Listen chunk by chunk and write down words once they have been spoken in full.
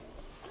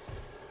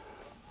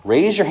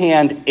Raise your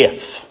hand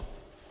if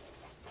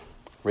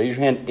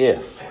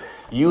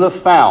you have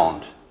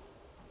found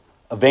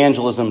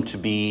evangelism to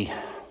be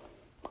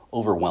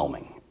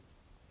overwhelming.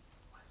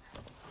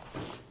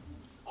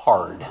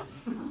 Hard.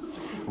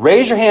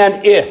 Raise your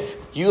hand if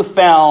you have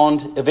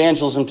found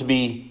evangelism to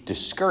be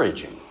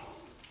discouraging.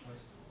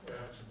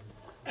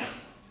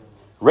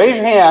 Raise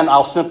your hand,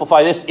 I'll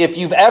simplify this, if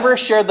you've ever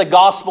shared the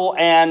gospel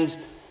and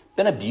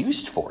been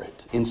abused for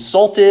it,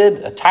 insulted,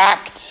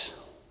 attacked.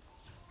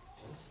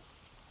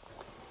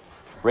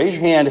 Raise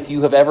your hand if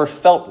you have ever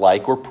felt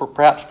like, or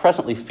perhaps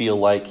presently feel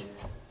like,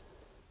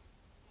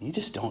 you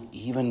just don't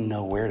even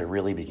know where to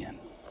really begin.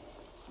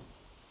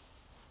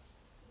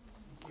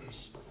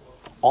 It's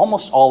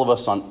almost all of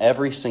us on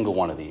every single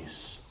one of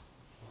these.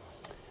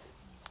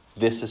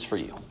 This is for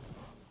you.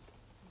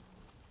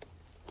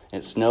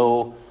 It's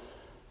no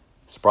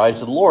surprise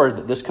to the Lord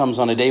that this comes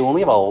on a day when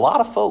we have a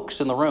lot of folks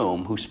in the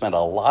room who spend a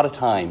lot of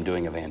time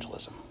doing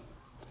evangelism.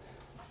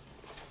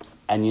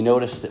 And you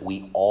notice that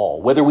we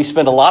all, whether we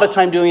spend a lot of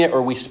time doing it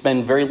or we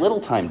spend very little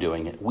time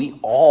doing it, we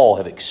all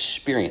have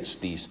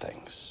experienced these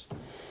things.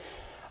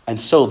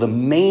 And so the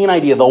main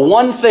idea, the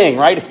one thing,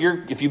 right?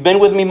 If you've been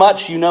with me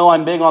much, you know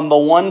I'm big on the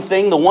one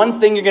thing. The one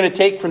thing you're going to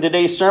take from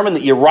today's sermon,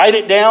 that you write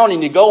it down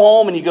and you go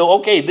home and you go,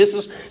 okay,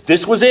 this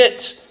was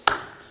it.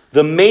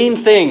 The main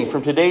thing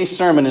from today's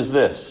sermon is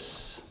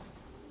this.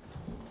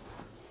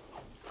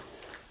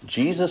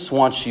 Jesus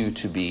wants you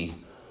to be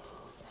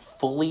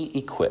fully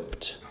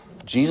equipped.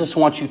 Jesus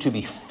wants you to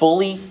be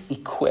fully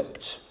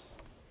equipped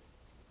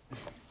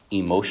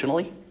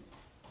emotionally,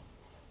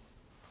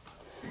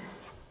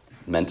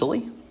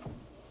 mentally,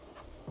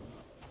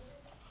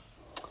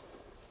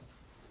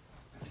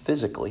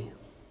 physically,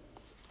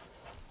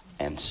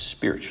 and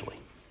spiritually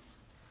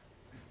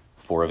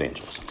for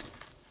evangelism.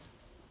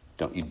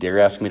 Don't you dare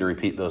ask me to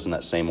repeat those in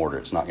that same order.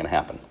 It's not going to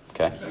happen,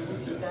 okay?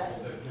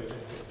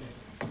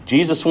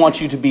 Jesus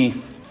wants you to be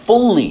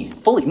fully,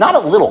 not a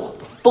little,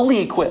 fully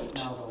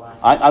equipped.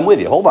 I'm with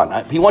you. Hold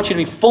on. He wants you to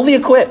be fully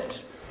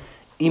equipped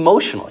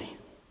emotionally,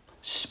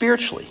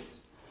 spiritually,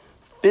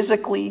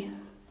 physically,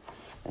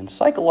 and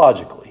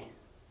psychologically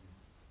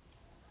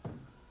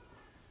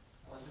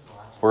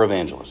for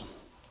evangelism.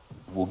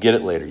 We'll get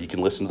it later. You can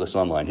listen to this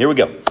online. Here we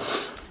go.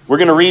 We're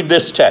going to read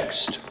this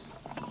text.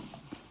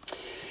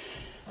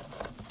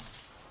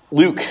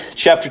 Luke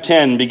chapter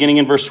 10, beginning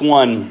in verse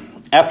 1.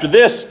 After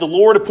this, the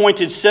Lord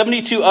appointed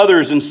 72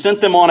 others and sent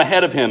them on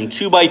ahead of him,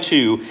 2 by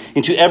 2,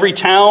 into every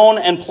town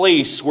and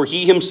place where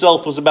he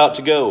himself was about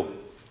to go.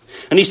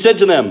 And he said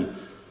to them,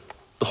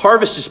 the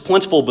harvest is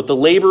plentiful, but the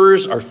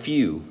laborers are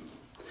few.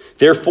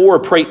 Therefore,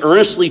 pray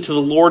earnestly to the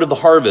Lord of the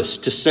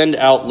harvest to send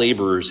out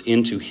laborers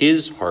into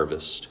his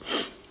harvest.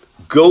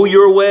 Go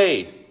your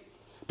way.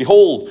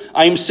 Behold,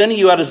 I am sending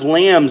you out as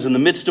lambs in the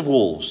midst of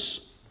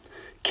wolves.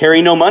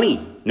 Carry no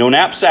money, no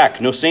knapsack,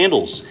 no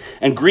sandals,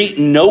 and greet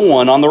no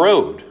one on the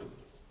road.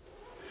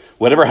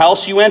 Whatever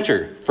house you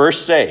enter,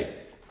 first say,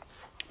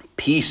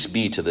 peace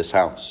be to this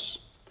house.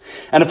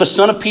 And if a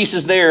son of peace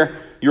is there,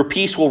 your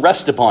peace will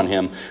rest upon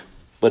him.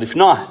 But if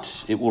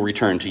not, it will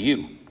return to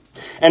you.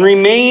 And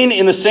remain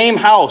in the same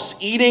house,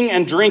 eating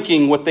and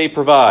drinking what they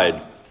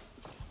provide.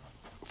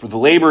 For the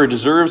laborer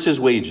deserves his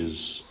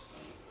wages.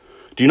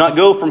 Do not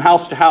go from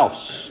house to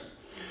house.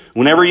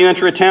 Whenever you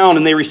enter a town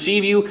and they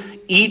receive you,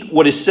 eat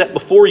what is set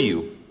before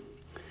you.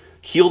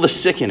 Heal the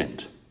sick in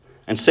it,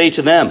 and say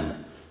to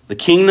them, the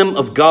kingdom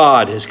of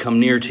God has come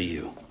near to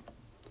you.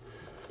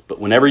 But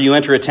whenever you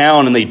enter a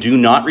town and they do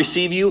not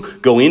receive you,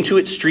 go into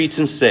its streets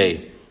and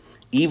say,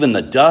 even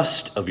the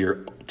dust of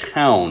your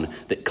town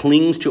that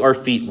clings to our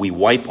feet we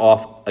wipe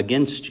off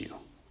against you.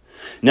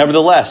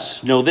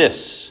 Nevertheless, know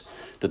this,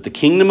 that the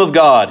kingdom of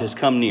God has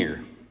come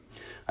near.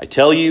 I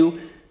tell you,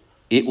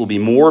 it will be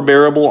more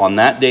bearable on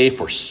that day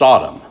for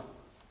Sodom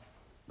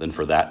than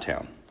for that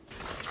town.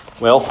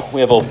 Well,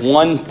 we have a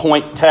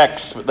one-point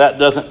text, but that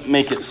doesn't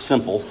make it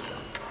simple.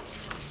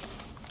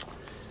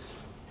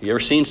 You ever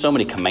seen so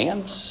many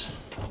commands?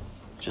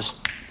 Just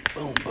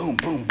boom, boom,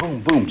 boom,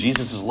 boom, boom.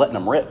 Jesus is letting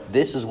them rip.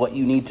 This is what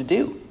you need to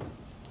do.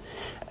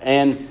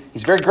 And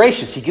he's very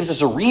gracious. He gives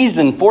us a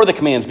reason for the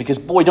commands because,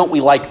 boy, don't we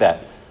like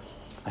that.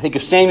 I think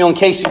of Samuel and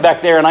Casey back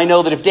there, and I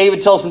know that if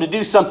David tells them to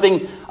do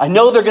something, I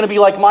know they're going to be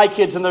like my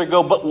kids, and they're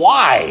going to go, but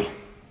why?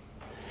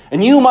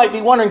 And you might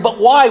be wondering, but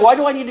why? Why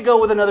do I need to go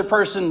with another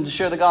person to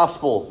share the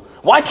gospel?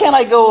 Why can't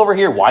I go over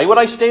here? Why would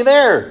I stay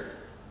there?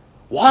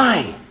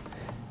 Why?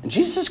 And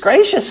Jesus is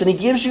gracious, and he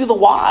gives you the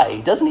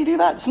why. Doesn't he do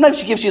that?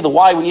 Sometimes he gives you the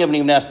why when you haven't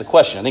even asked the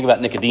question. I think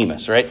about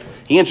Nicodemus, right?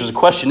 He answers a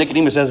question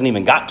Nicodemus hasn't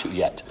even got to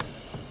yet.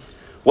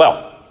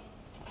 Well,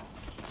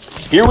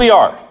 here we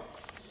are.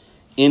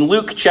 In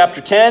Luke chapter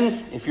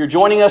 10, if you're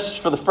joining us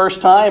for the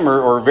first time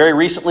or very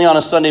recently on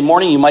a Sunday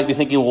morning, you might be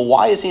thinking, well,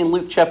 why is he in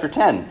Luke chapter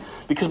 10?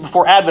 Because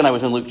before Advent, I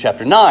was in Luke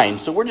chapter 9.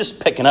 So we're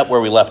just picking up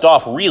where we left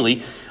off,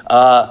 really.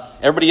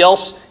 Everybody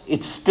else,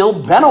 it's still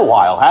been a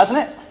while, hasn't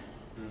it?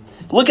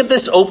 Look at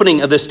this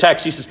opening of this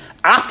text. He says,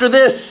 after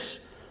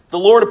this, the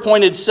Lord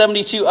appointed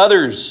 72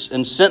 others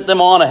and sent them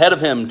on ahead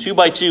of him, 2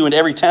 by 2, into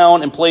every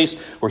town and place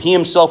where he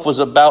himself was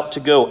about to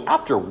go.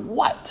 After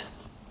what?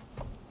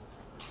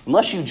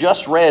 Unless you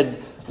just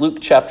read Luke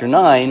chapter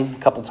 9 a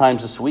couple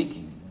times this week,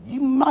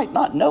 you might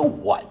not know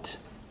what.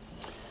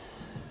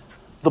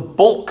 The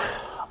bulk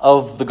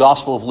of the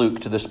Gospel of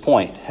Luke to this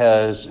point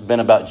has been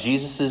about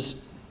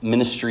Jesus'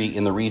 ministry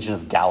in the region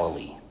of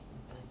Galilee,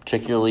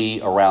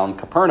 particularly around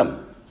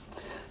Capernaum.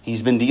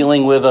 He's been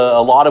dealing with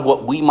a lot of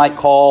what we might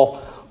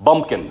call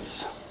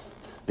bumpkins.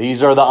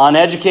 These are the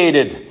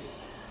uneducated.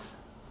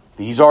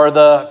 These are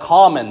the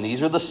common.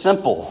 These are the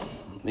simple.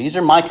 These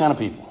are my kind of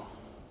people.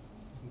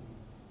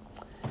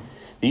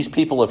 These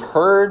people have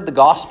heard the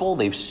gospel.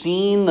 They've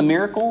seen the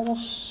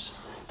miracles.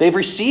 They've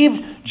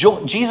received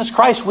Jesus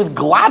Christ with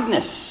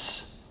gladness.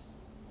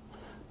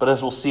 But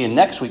as we'll see in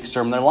next week's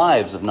sermon, their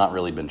lives have not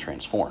really been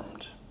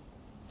transformed.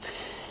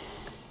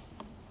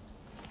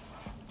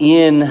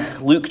 In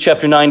Luke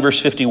chapter 9,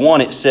 verse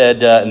 51, it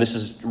said, and this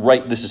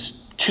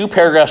is 2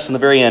 paragraphs in the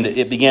very end,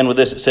 it began with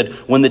this. It said,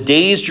 when the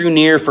days drew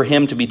near for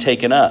him to be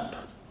taken up,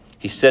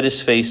 he set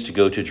his face to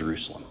go to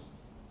Jerusalem.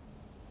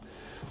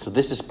 So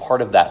this is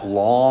part of that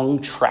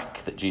long trek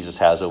that Jesus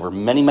has over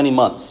many, many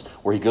months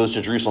where he goes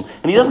to Jerusalem.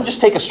 And he doesn't just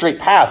take a straight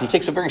path. He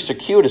takes a very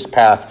circuitous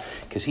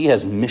path because he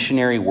has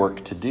missionary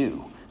work to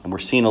do. And we're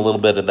seeing a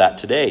little bit of that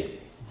today.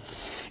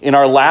 In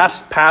our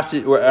last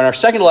passage, or in our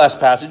second to last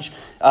passage,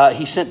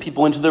 he sent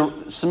people into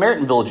the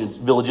Samaritan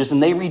villages,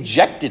 and they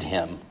rejected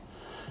him,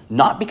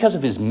 not because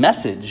of his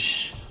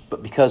message,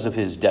 but because of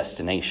his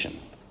destination.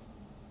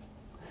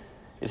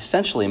 It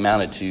essentially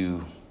amounted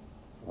to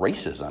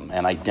racism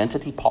and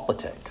identity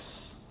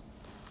politics,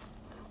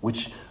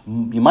 which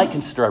you might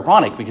consider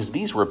ironic because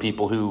these were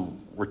people who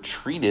were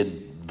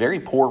treated very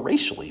poor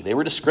racially. They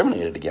were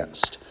discriminated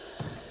against.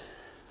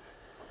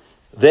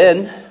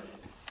 Then,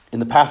 in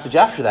the passage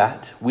after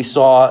that, we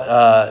saw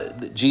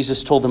that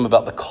Jesus told them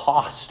about the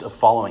cost of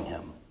following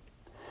him.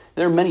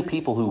 There are many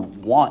people who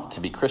want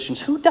to be Christians.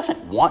 Who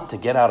doesn't want to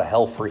get out of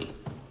hell free?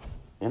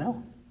 You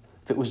know?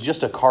 If it was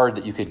just a card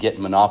that you could get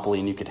in Monopoly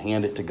and you could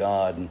hand it to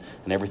God and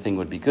everything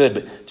would be good.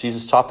 But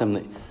Jesus taught them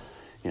that,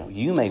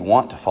 you may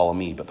want to follow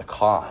me, but the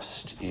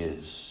cost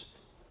is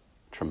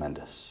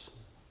tremendous.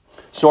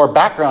 So our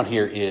background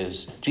here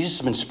is Jesus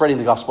has been spreading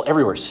the gospel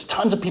everywhere.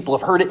 Tons of people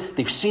have heard it.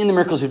 They've seen the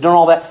miracles. They've done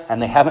all that,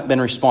 and they haven't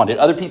been responded.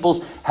 Other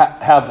people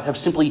have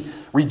simply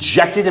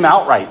rejected him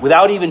outright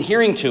without even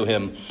hearing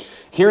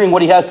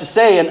what he has to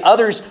say. And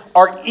others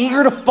are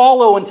eager to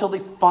follow until they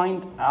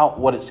find out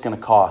what it's going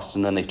to cost,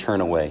 and then they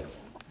turn away.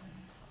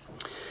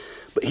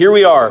 But here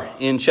we are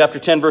in chapter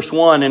 10, verse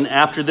 1. And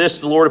after this,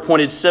 the Lord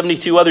appointed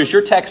 72 others.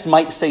 Your text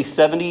might say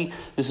 70.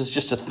 This is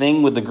just a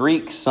thing with the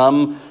Greek.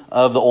 Some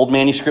of the old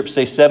manuscripts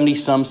say 70.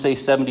 Some say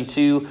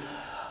 72.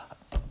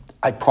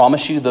 I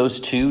promise you those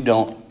two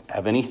don't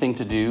have anything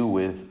to do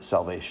with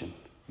salvation.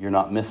 You're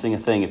not missing a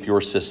thing if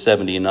yours says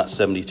 70 and not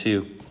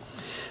 72.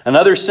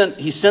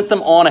 He sent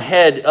them on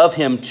ahead of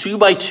him 2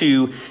 by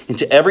 2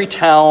 into every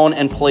town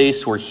and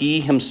place where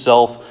he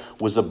himself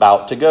was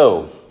about to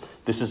go.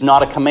 This is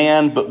not a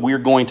command, but we're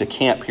going to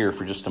camp here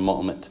for just a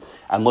moment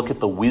and look at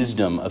the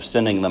wisdom of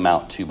sending them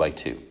out 2 by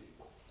 2.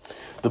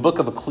 The book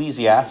of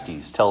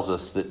Ecclesiastes tells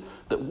us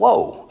that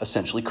woe,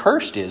 essentially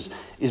cursed is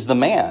the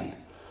man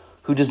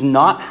who does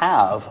not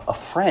have a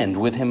friend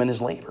with him in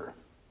his labor.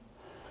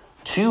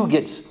 2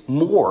 gets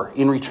more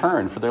in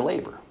return for their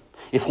labor.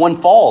 If one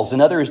falls,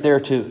 another is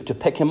there to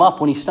pick him up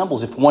when he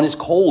stumbles. If one is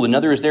cold,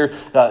 another is there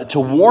to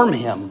warm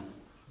him.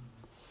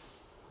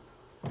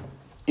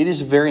 It is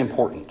very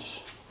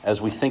important as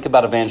we think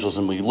about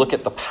evangelism, we look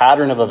at the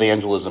pattern of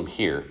evangelism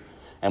here,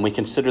 and we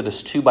consider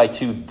this 2 by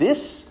 2.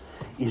 This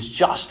is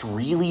just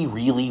really,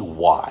 really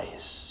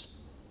wise.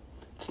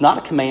 It's not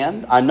a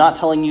command. I'm not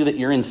telling you that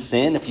you're in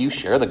sin if you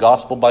share the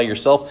gospel by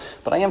yourself,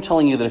 but I am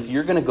telling you that if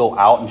you're going to go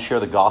out and share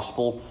the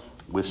gospel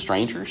with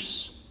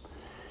strangers,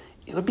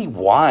 it would be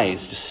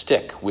wise to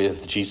stick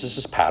with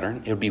Jesus'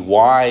 pattern. It would be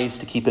wise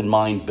to keep in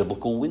mind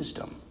biblical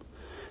wisdom.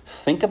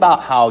 Think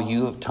about how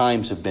you at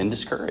times have been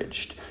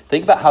discouraged.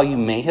 Think about how you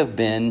may have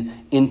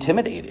been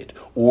intimidated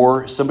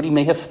or somebody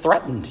may have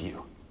threatened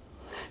you.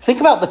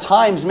 Think about the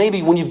times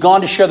maybe when you've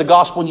gone to share the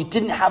gospel and you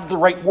didn't have the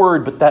right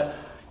word, but that,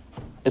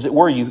 as it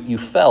were, you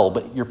fell,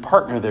 but your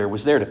partner there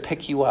was there to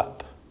pick you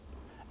up.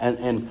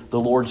 And the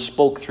Lord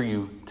spoke through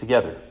you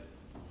together.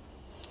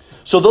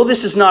 So though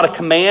this is not a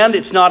command,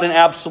 it's not an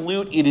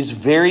absolute, it is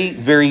very,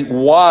 very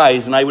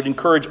wise. And I would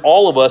encourage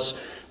all of us,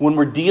 when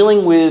we're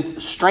dealing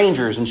with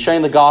strangers and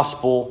sharing the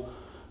gospel,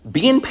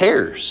 be in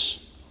pairs.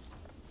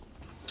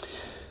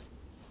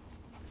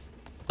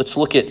 Let's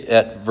look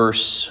at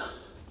verse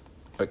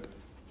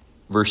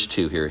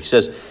 2 here. He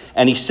says,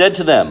 and he said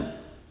to them,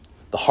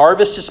 the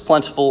harvest is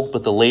plentiful,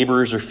 but the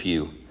laborers are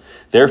few.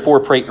 Therefore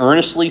pray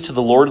earnestly to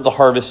the Lord of the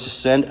harvest to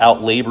send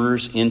out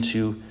laborers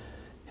into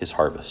his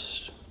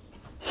harvest.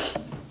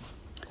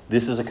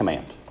 This is a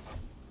command.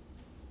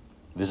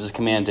 This is a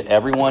command to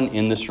everyone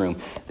in this room.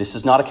 This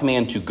is not a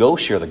command to go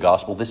share the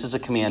gospel. This is a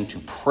command to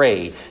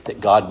pray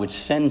that God would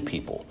send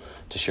people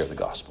to share the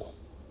gospel.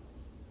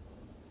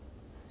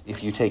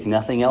 if you take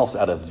nothing else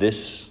out of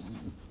this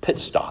pit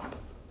stop,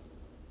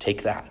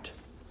 take that.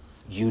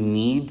 You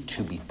need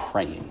to be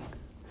praying.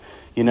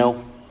 You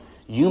know,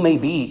 you may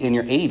be in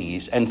your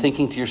 80s and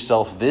thinking to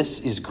yourself, this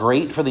is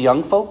great for the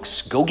young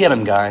folks. Go get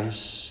them,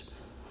 guys.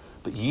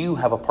 But you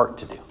have a part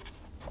to do.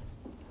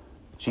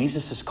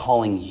 Jesus is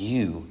calling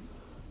you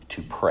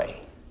to pray.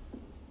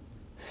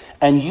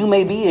 And you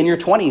may be in your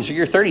 20s or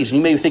your 30s and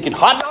you may be thinking,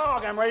 hot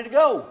dog, I'm ready to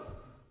go.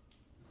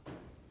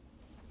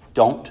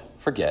 Don't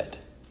forget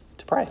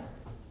to pray.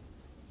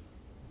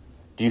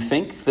 Do you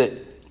think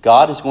that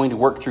God is going to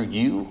work through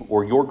you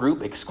or your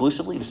group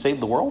exclusively to save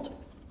the world?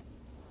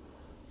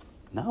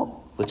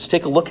 No. Let's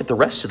take a look at the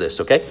rest of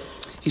this, okay?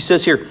 He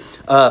says here,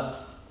 the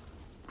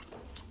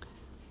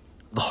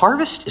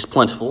harvest is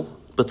plentiful,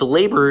 but the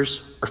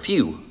laborers are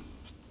few.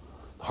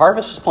 The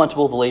harvest is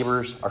plentiful, the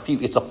laborers are few.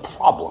 It's a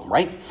problem,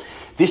 right?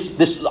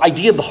 This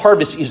idea of the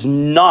harvest is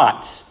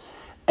not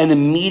an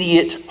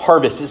immediate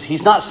harvest.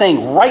 He's not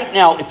saying right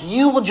now, if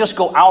you will just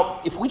go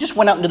out, if we just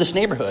went out into this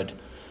neighborhood,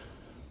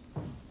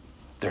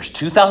 there's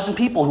 2,000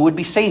 people who would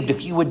be saved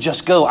if you would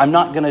just go. I'm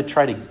not going to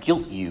try to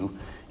guilt you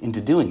into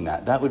doing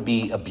that. That would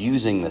be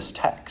abusing this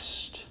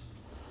text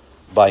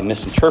by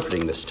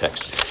misinterpreting this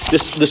text.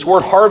 This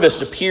word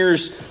harvest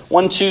appears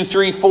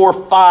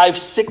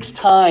 6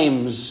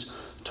 times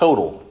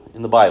total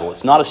in the Bible.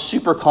 It's not a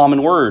super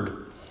common word.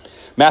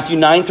 Matthew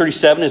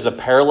 9:37 is a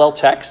parallel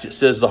text. It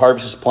says the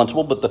harvest is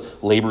plentiful, but the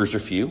laborers are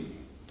few.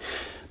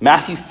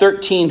 Matthew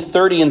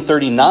 13:30 and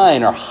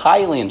 39 are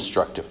highly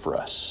instructive for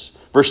us.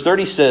 Verse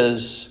 30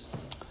 says,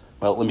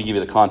 well, let me give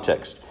you the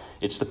context.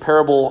 It's the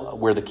parable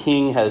where the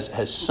king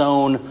has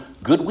sown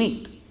good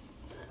wheat,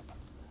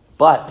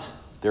 but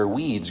there are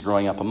weeds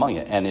growing up among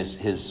it. And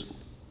his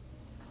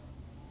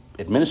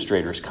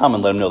administrators come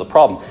and let him know the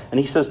problem. And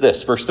he says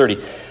this, verse 30,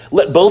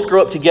 let both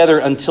grow up together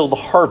until the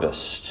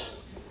harvest.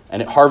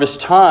 And at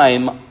harvest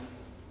time,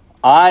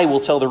 I will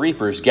tell the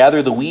reapers,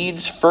 gather the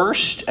weeds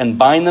first and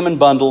bind them in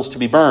bundles to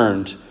be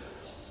burned,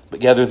 but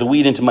gather the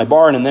wheat into my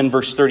barn. And then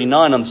verse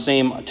 39 on the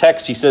same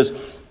text, he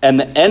says, and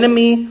the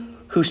enemy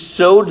who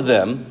sowed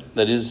them,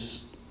 that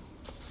is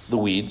the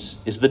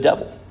weeds, is the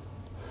devil.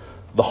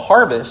 The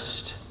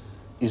harvest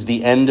is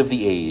the end of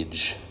the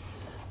age,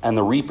 and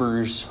the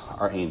reapers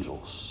are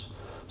angels.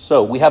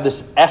 So we have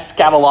this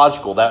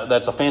eschatological,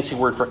 that's a fancy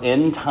word for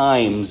end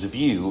times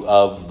view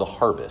of the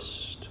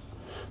harvest.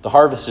 The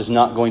harvest is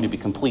not going to be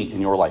complete in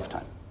your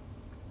lifetime.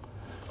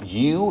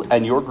 You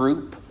and your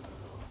group,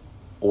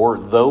 or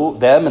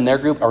them and their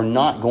group, are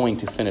not going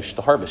to finish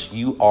the harvest.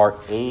 You are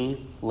a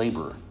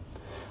laborer.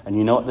 And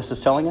you know what this is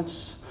telling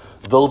us?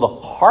 Though the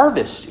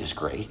harvest is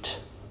great,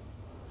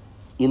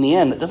 in the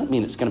end, that doesn't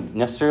mean it's going to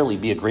necessarily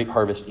be a great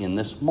harvest in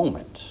this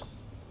moment.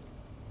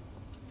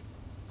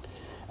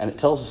 And it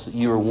tells us that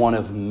you are one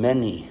of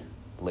many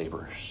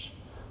laborers,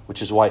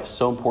 which is why it's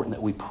so important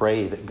that we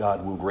pray that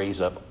God will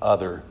raise up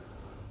other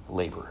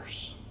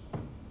laborers.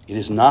 It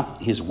is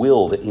not his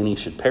will that any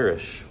should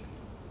perish.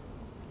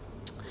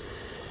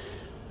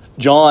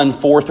 John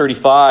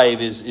 4:35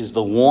 is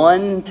the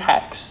one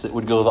text that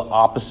would go the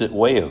opposite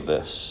way of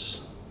this.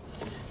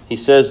 He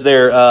says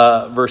there,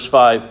 verse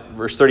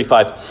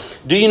 35,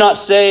 do you not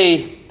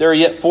say there are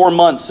yet 4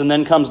 months and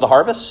then comes the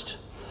harvest?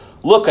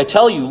 Look, I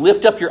tell you,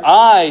 lift up your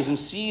eyes and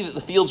see that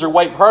the fields are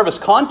white for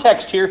harvest.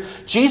 Context here,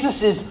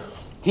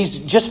 he's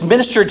just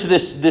ministered to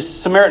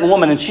this Samaritan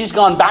woman, and she's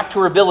gone back to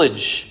her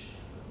village,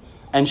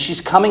 and she's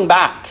coming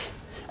back.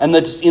 And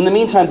in the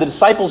meantime, the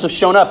disciples have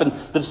shown up, and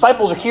the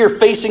disciples are here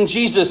facing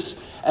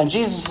Jesus, and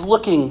Jesus is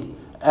looking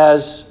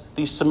as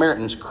these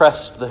Samaritans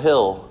crest the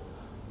hill.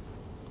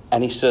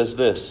 And he says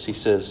this, he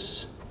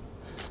says,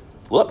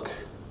 look,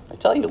 I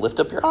tell you, lift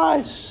up your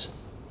eyes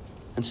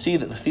and see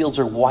that the fields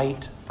are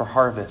white for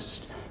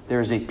harvest.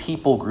 There is a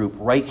people group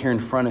right here in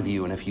front of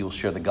you, and if you will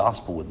share the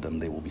gospel with them,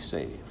 they will be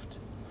saved.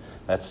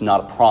 That's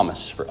not a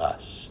promise for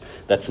us.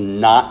 That's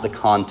not the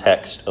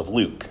context of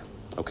Luke,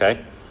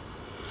 okay?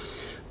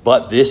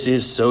 But this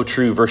is so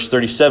true. Verse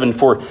 37,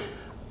 for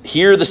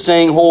here the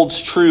saying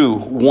holds true,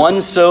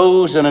 one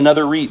sows and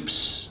another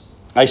reaps.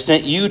 I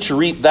sent you to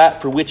reap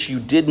that for which you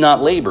did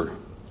not labor.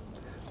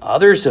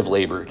 Others have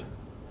labored,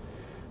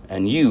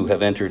 and you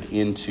have entered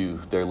into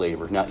their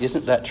labor. Now,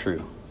 isn't that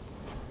true?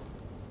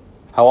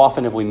 How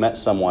often have we met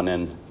someone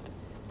and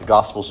the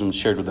gospel's been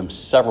shared with them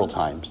several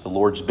times? The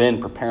Lord's been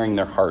preparing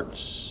their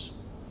hearts.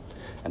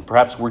 And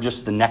perhaps we're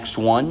just the next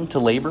one to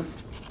labor,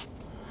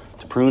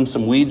 to prune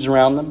some weeds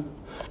around them,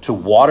 to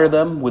water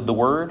them with the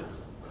word,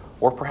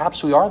 or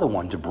perhaps we are the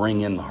one to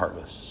bring in the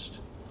harvest.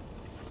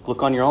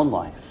 Look on your own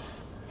life.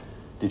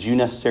 Did you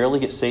necessarily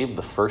get saved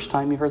the first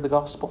time you heard the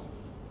gospel?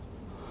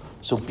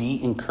 So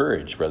be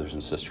encouraged, brothers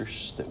and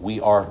sisters, that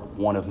we are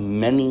one of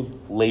many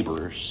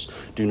laborers.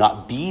 Do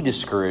not be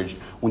discouraged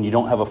when you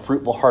don't have a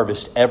fruitful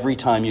harvest every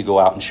time you go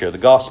out and share the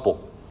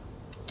gospel.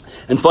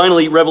 And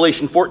finally,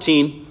 Revelation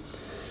 14.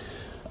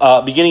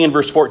 beginning in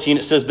verse 14,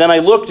 it says, "Then I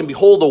looked, and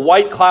behold, a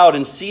white cloud,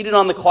 and seated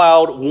on the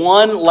cloud,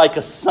 one like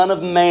a son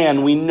of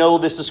man." We know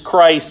this is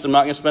Christ. I'm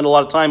not going to spend a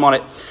lot of time on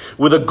it.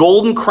 "With a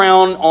golden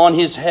crown on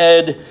his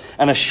head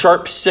and a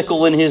sharp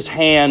sickle in his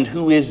hand."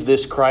 Who is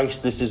this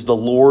Christ? This is the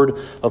Lord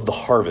of the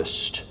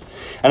harvest.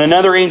 "And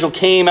another angel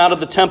came out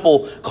of the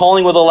temple,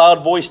 calling with a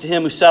loud voice to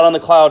him who sat on the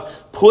cloud,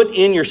 'Put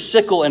in your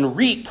sickle and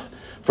reap,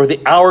 for the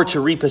hour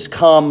to reap has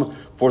come,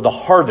 for the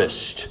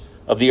harvest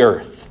of the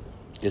earth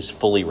is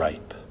fully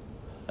ripe.'"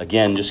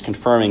 Again, just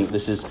confirming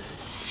this is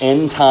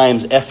end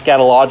times,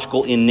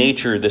 eschatological in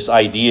nature, this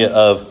idea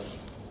of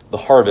the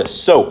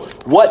harvest. So,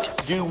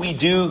 what do we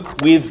do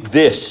with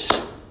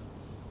this?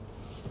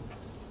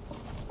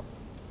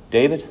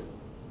 David,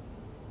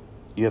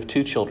 you have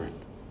 2 children.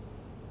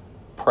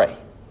 Pray.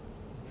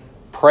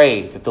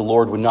 Pray that the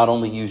Lord would not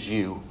only use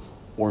you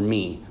or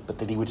me, but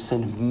that he would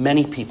send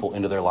many people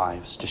into their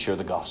lives to share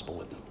the gospel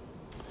with them.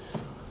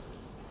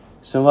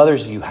 Some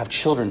others of you have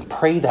children.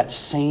 Pray that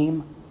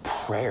same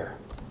prayer.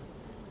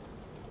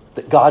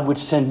 That God would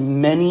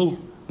send many,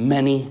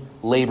 many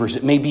laborers.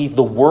 It may be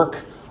the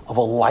work of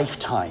a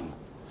lifetime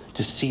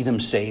to see them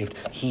saved.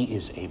 He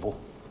is able.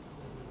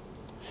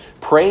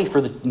 Pray for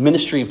the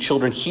ministry of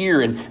children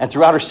here and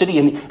throughout our city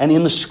and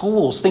in the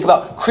schools. Think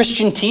about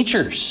Christian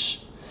teachers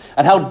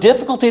and how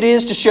difficult it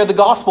is to share the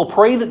gospel.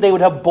 Pray that they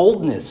would have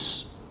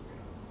boldness.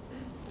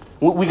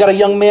 We got a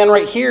young man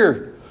right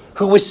here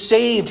who was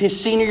saved his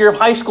senior year of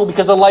high school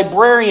because a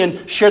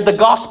librarian shared the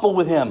gospel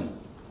with him.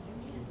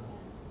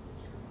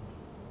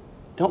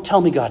 Don't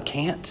tell me God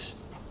can't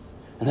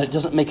and that it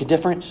doesn't make a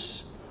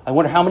difference. I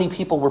wonder how many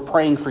people were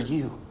praying for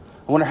you.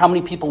 I wonder how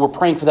many people were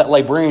praying for that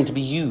librarian to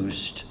be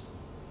used,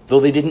 though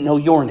they didn't know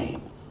your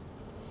name.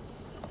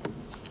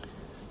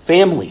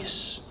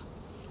 Families,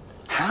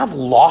 have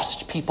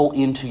lost people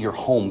into your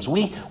homes.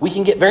 We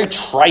can get very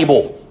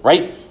tribal,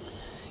 right?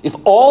 If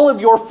all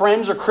of your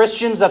friends are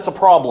Christians, that's a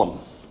problem.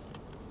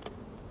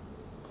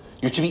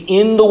 You're to be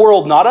in the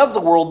world, not of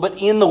the world,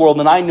 but in the world.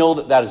 And I know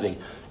that that is a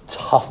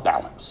tough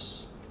balance.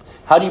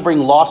 How do you bring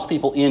lost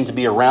people in to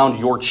be around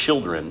your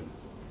children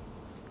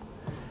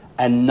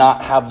and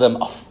not have them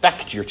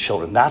affect your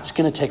children? That's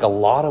going to take a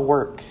lot of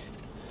work.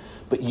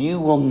 But you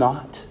will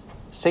not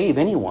save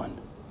anyone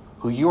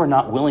who you are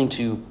not willing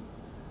to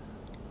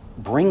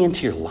bring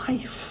into your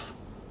life,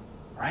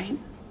 right?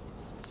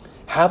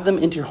 Have them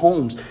into your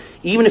homes.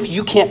 Even if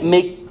you can't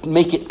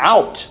make it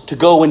out to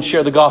go and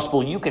share the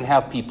gospel, you can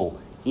have people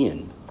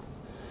in.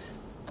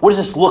 What does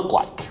this look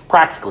like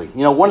practically?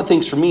 One of the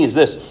things for me is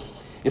this.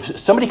 If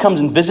somebody comes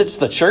and visits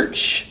the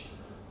church,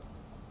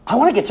 I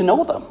want to get to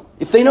know them.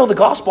 If they know the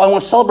gospel, I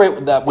want to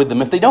celebrate that with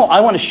them. If they don't,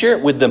 I want to share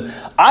it with them.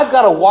 I've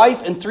got a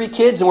wife and 3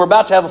 kids, and we're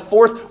about to have a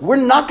 4th. We're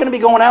not going to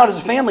be going out as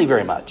a family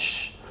very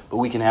much, but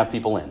we can have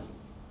people in.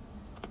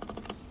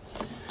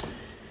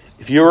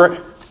 If you're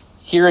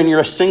here and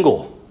you're a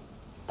single,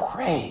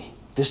 pray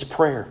this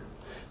prayer.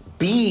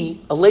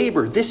 Be a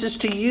laborer. This is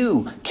to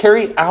you.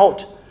 Carry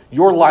out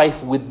your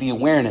life with the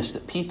awareness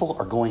that people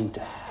are going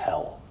to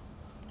hell.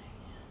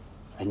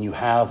 And you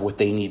have what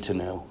they need to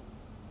know.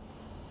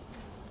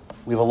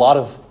 We have a lot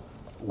of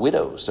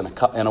widows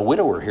and a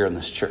widower here in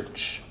this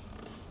church.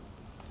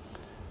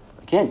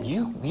 Again,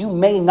 you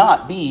may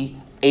not be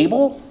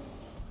able,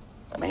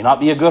 it may not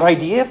be a good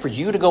idea for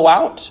you to go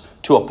out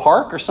to a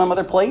park or some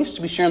other place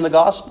to be sharing the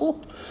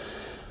gospel.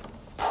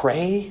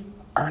 Pray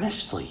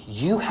earnestly.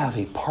 You have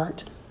a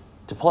part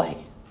to play.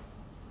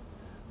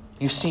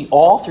 You see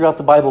all throughout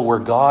the Bible where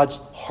God's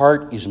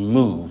heart is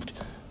moved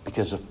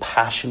because of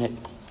passionate,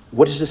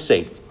 what does this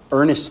say?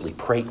 Earnestly.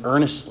 Pray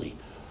earnestly.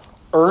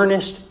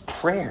 Earnest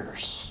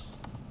prayers.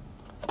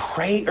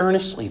 Pray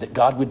earnestly that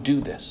God would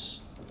do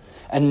this.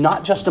 And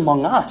not just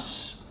among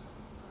us,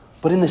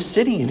 but in the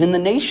city and in the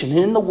nation and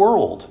in the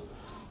world.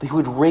 They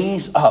would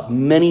raise up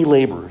many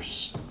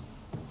laborers.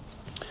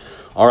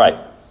 All right.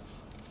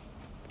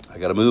 I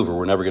got to move or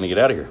we're never going to get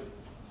out of here.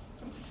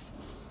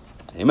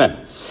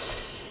 Amen.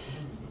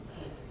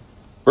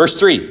 Verse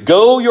 3,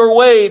 "Go your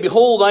way,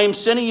 behold, I am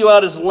sending you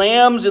out as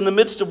lambs in the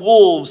midst of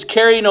wolves.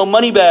 Carry no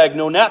money bag,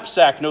 no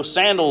knapsack, no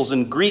sandals,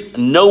 and greet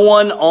no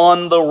one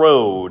on the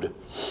road."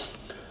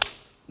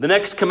 The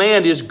next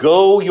command is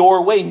go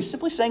your way. He's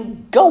simply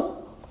saying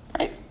go.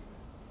 Right?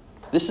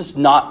 This is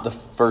not the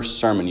first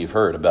sermon you've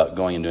heard about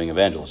going and doing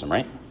evangelism,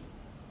 right?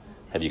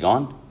 Have you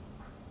gone?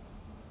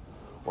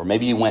 Or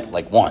maybe you went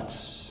like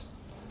once.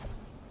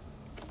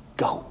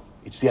 Go.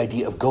 It's the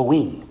idea of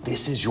going.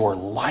 This is your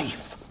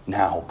life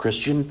now,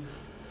 Christian.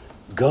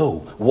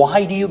 Go.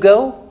 Why do you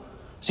go?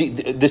 See,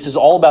 this is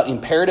all about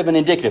imperative and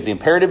indicative. The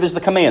imperative is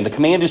the command. The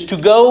command is to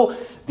go.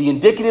 The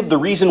indicative, the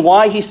reason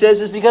why he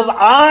says is because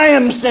I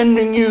am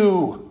sending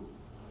you.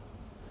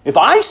 If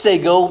I say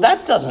go,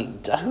 that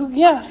doesn't,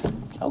 yeah,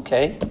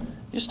 okay.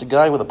 Just a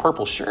guy with a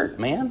purple shirt,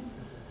 man.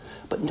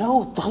 But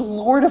no, the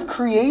Lord of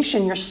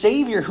creation, your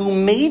Savior who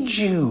made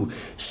you,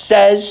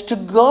 says to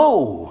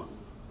go.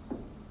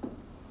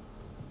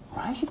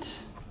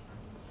 Right?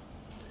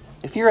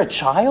 If you're a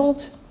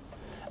child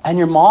and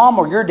your mom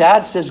or your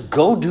dad says,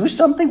 go do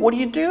something, what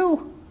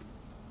do?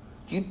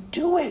 You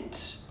do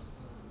it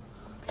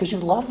because you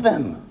love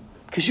them,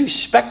 because you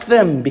respect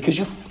them, because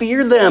you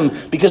fear them,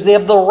 because they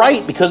have the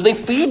right, because they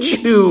feed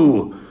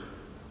you,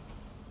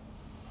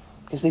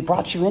 because they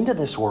brought you into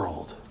this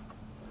world.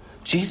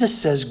 Jesus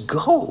says,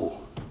 go.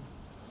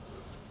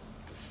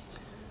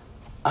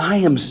 I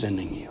am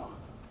sending you.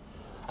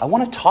 I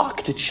want to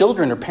talk to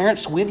children or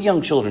parents with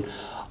young children.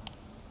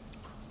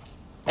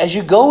 As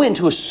you go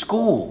into a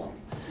school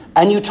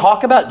and you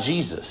talk about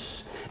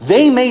Jesus,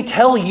 they may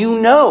tell you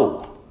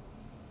no.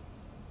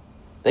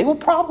 They will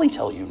probably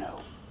tell you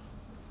no.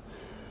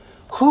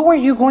 Who are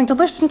you going to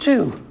listen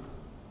to?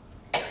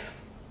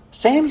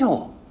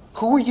 Samuel,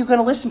 who are you going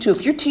to listen to?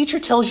 If your teacher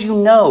tells you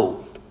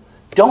no,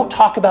 don't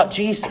talk about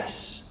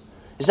Jesus,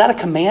 is that a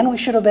command we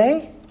should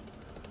obey?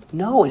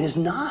 No, it is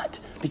not.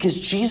 Because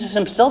Jesus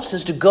himself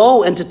says to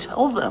go and to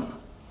tell them.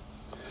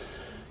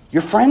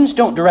 Your friends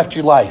don't direct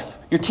your life.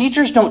 Your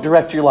teachers don't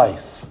direct your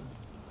life.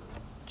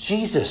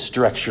 Jesus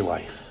directs your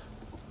life.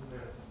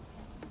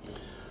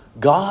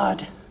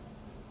 God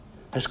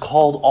has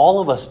called all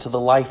of us to the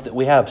life that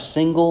we have.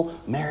 Single,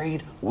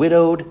 married,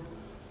 widowed.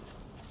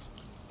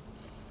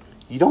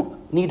 You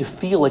don't need to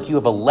feel like you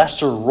have a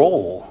lesser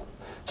role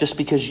just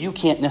because you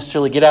can't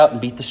necessarily get out and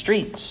beat the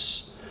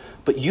streets.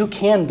 But you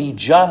can be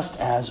just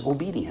as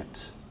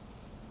obedient.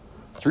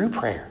 Through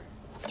prayer,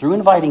 through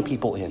inviting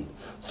people in,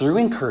 through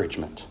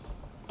encouragement.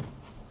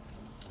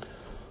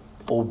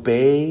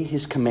 Obey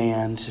his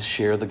command to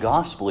share the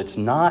gospel. It's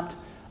not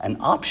an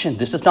option.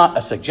 This is not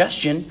a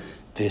suggestion.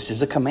 This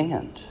is a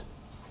command.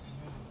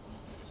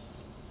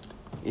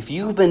 If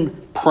you've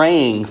been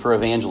praying for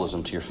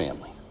evangelism to your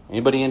family,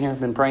 anybody in here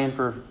been praying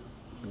for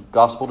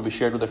gospel to be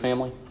shared with their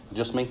family?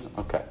 Just me?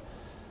 Okay.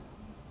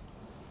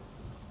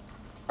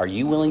 Are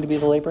you willing to be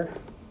the laborer?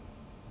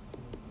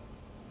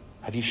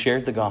 Have you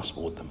shared the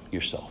gospel with them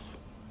yourself?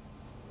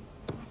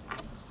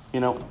 You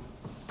know,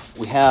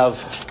 we have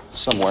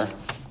somewhere,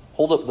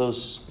 hold up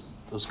those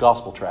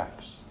gospel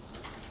tracts.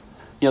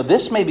 You know,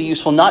 this may be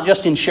useful not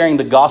just in sharing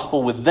the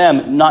gospel with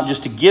them, not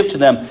just to give to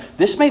them.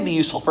 This may be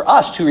useful for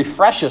us to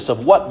refresh us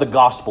of what the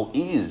gospel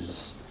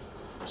is.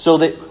 So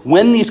that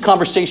when these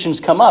conversations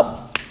come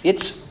up,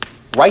 it's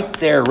right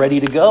there ready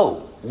to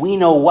go. We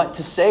know what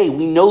to say.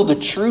 We know the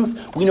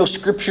truth. We know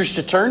scriptures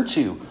to turn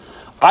to.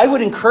 I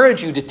would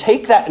encourage you to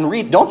take that and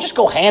read. Don't just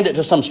go hand it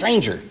to some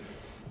stranger.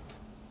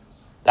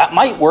 That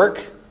might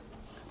work,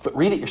 but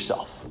read it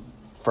yourself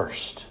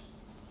first.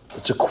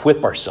 Let's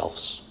equip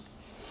ourselves.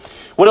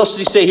 What else does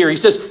he say here? He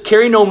says,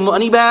 carry no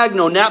money bag,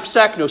 no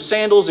knapsack, no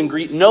sandals, and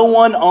greet no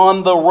one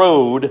on the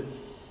road.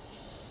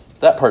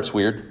 That part's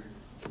weird.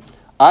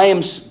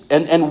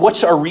 And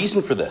what's our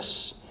reason for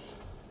this?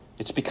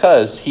 It's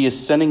because he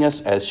is sending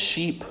us as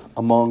sheep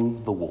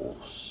among the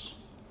wolves.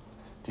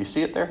 Do you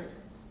see it there?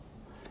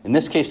 In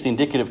this case, the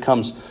indicative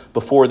comes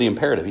before the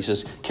imperative. He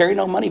says, carry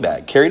no money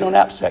bag, carry no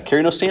knapsack,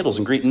 carry no sandals,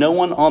 and greet no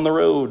one on the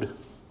road.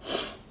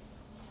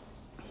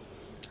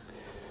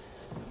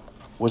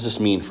 What does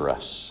this mean for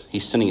us?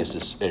 He's sending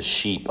us as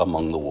sheep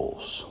among the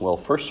wolves. Well,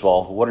 first of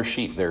all, what are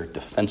sheep? They're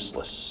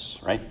defenseless,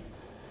 right?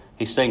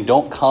 He's saying,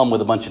 don't come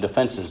with a bunch of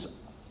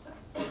defenses.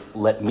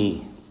 Let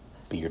me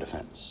be your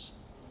defense.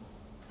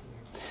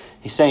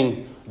 He's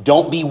saying,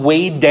 don't be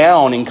weighed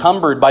down,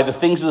 encumbered by the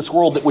things of this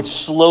world that would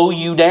slow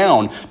you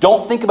down.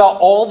 Don't think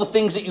about all the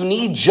things that you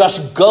need.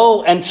 Just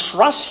go and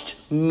trust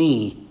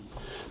me.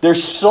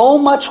 There's so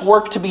much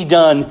work to be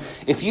done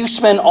if you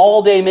spend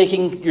all day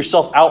making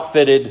yourself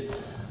outfitted.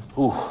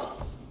 Ooh.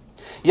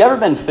 You ever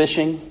been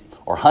fishing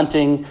or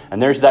hunting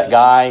and there's that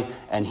guy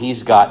and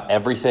he's got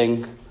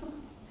everything?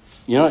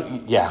 You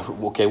know, yeah,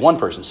 okay, one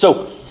person.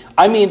 So,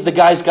 I mean, the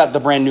guy's got the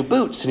brand new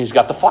boots and he's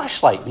got the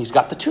flashlight and he's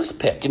got the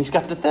toothpick and he's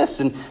got the this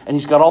and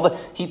he's got all the...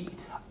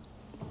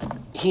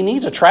 He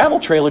needs a travel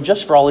trailer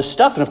just for all his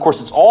stuff. And of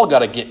course, it's all got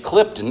to get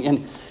clipped.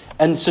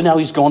 And so now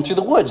he's going through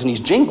the woods and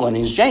he's jingling and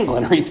he's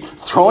jangling, or he's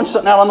throwing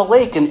something out on the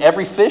lake and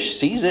every fish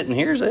sees it and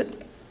hears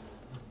it.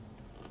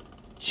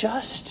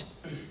 Just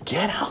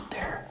get out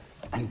there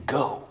and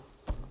go.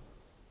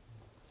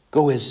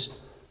 Go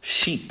as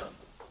sheep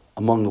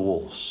among the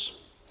wolves.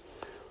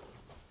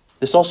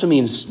 This also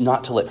means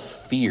not to let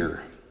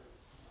fear.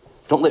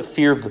 Don't let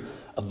fear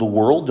of the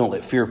world, don't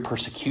let fear of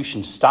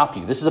persecution stop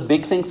you. This is a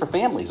big thing for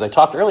families. I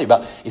talked earlier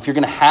about if you're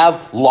going to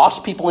have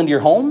lost people into your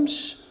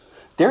homes,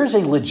 there is a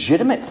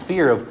legitimate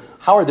fear of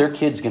how are their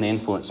kids going to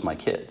influence my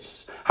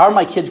kids? How are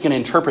my kids going to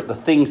interpret the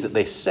things that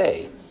they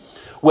say?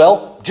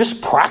 Well,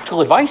 just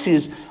practical advice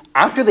is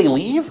after they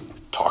leave,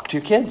 talk to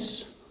your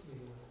kids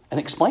and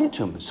explain it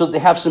to them so that they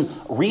have some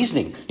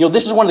reasoning. You know,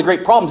 this is one of the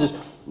great problems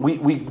is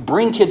we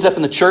bring kids up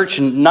in the church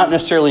and not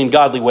necessarily in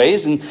godly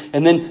ways, and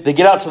then they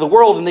get out to the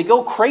world and they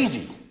go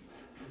crazy.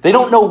 They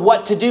don't know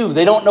what to do.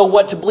 They don't know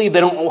what to believe.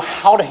 They don't know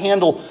how to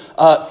handle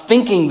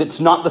thinking that's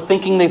not the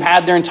thinking they've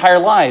had their entire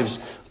lives.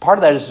 Part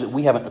of that is that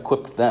we haven't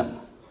equipped them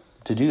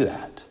to do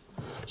that.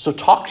 So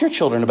talk to your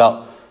children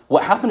about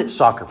what happened at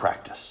soccer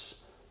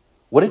practice.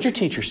 What did your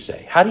teacher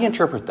say? How do you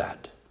interpret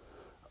that?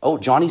 Oh,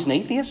 Johnny's an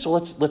atheist? So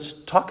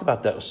let's talk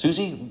about that.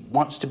 Susie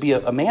wants to be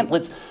a man.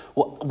 What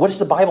does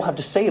the Bible have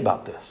to say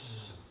about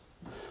this?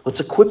 Let's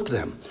equip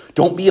them.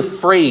 Don't be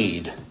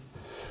afraid.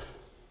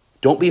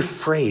 Don't be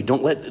afraid.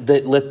 Don't let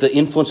the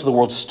influence of the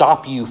world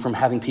stop you from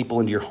having people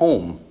into your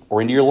home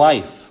or into your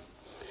life.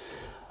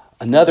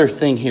 Another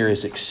thing here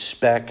is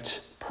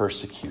expect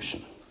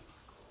persecution.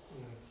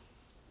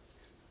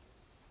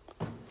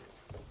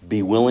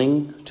 Be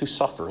willing to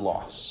suffer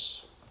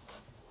loss.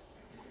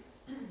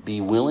 Be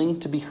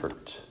willing to be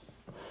hurt.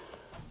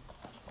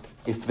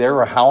 If there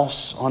were a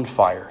house on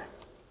fire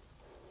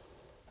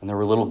and there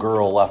were a little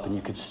girl up and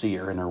you could see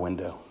her in her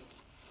window,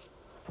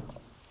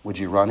 would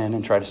you run in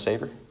and try to save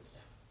her?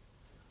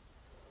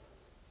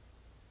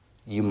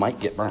 You might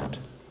get burnt.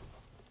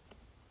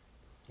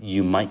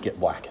 You might get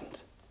blackened.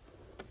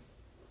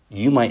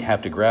 You might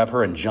have to grab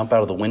her and jump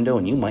out of the window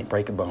and you might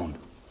break a bone.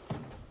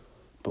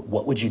 But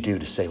what would you do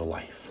to save a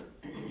life?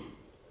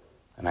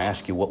 And I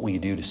ask you, what will you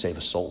do to save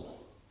a soul?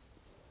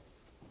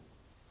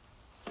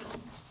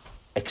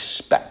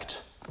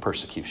 Expect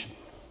persecution.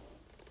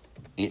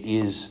 It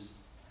is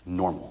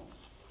normal.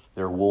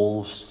 There are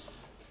wolves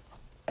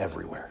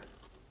everywhere,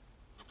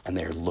 and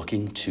they're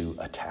looking to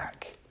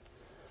attack.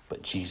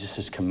 But Jesus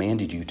has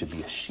commanded you to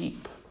be a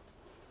sheep.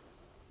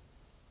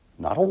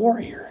 Not a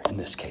warrior in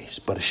this case,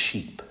 but a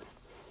sheep.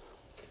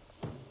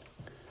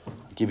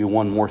 I'll give you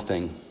one more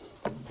thing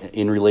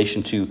in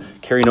relation to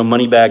carry no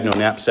money bag, no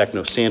knapsack,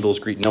 no sandals,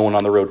 greet no one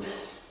on the road.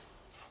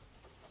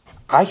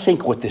 I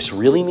think what this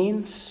really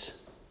means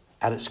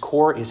at its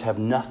core is have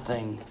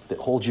nothing that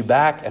holds you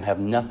back and have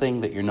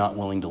nothing that you're not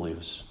willing to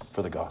lose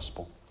for the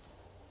gospel.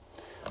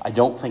 I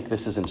don't think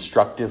this is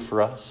instructive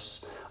for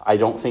us. I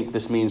don't think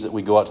this means that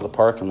we go out to the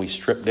park and we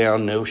strip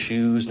down, no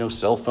shoes, no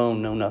cell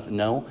phone, no nothing.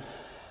 No.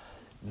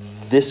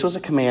 This was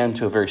a command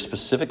to a very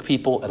specific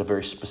people at a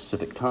very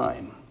specific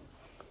time.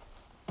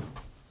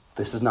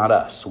 This is not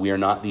us. We are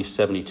not these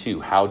 72.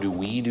 How do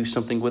we do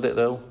something with it,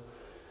 though?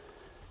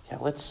 Yeah,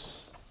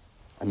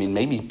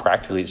 maybe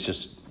practically it's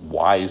just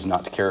wise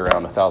not to carry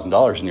around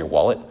 $1,000 in your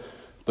wallet.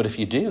 But if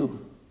you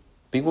do,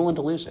 be willing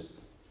to lose it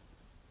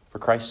for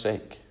Christ's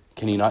sake.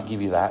 Can he not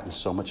give you that and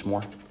so much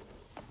more?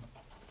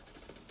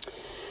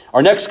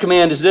 Our next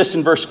command is this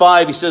in verse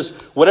 5. He says,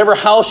 whatever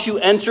house you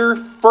enter,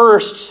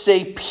 first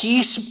say,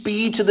 peace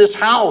be to this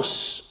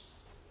house.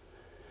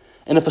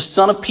 And if a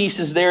son of peace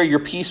is there, your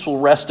peace will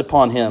rest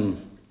upon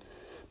him.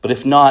 But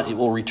if not, it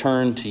will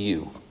return to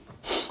you.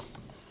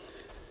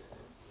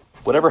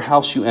 Whatever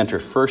house you enter,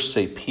 first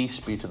say, peace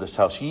be to this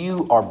house.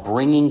 You are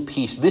bringing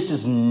peace. This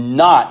is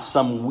not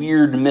some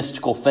weird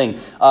mystical thing.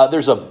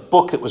 There's a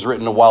book that was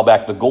written a while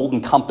back, The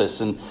Golden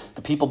Compass, and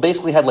the people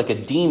basically had like a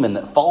demon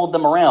that followed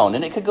them around,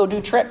 and it could go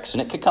do tricks,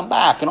 and it could come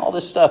back, and all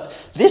this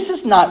stuff. This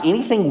is not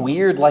anything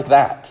weird like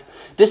that.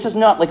 This is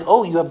not like,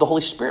 oh, you have the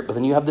Holy Spirit, but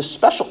then you have this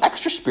special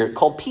extra spirit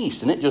called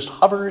peace, and it just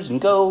hovers and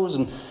goes,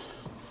 and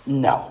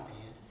no.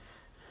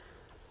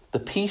 The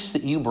peace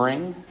that you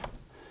bring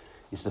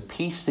is the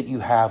peace that you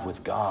have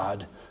with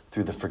God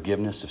through the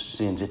forgiveness of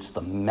sins. It's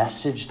the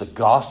message, the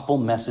gospel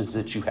message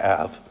that you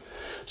have.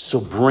 So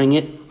bring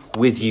it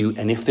with you.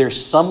 And if there's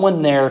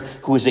someone there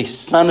who is a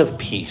son of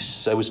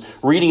peace, I was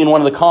reading in one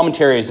of the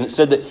commentaries and it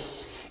said that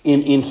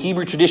in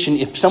Hebrew tradition,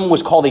 if someone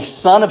was called a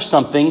son of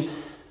something,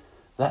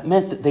 that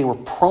meant that they were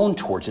prone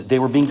towards it. They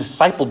were being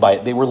discipled by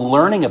it. They were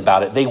learning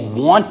about it. They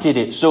wanted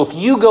it. So if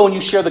you go and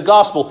you share the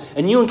gospel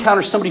and you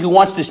encounter somebody who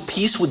wants this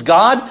peace with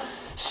God,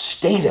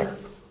 stay there.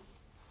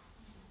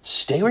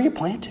 Stay where you're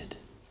planted.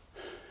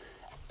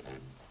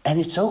 And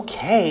it's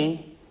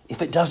okay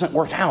if it doesn't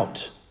work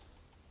out.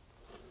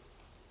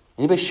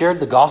 Anybody shared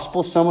the gospel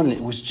with someone and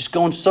it was just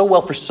going so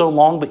well for so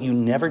long, but you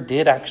never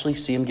did actually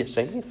see them get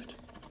saved?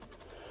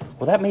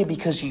 Well, that may be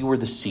because you were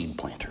the seed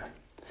planter.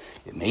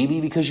 It may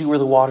be because you were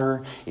the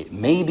waterer. It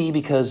may be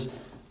because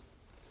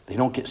they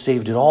don't get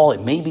saved at all. It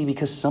may be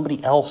because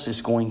somebody else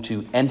is going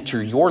to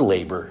enter your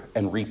labor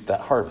and reap that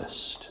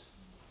harvest.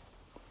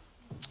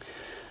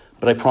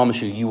 But I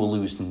promise you, you will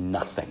lose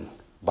nothing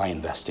by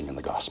investing in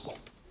the gospel.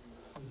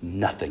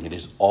 Nothing. It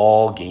is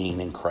all gain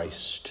in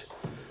Christ.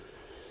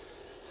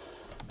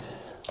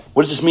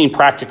 What does this mean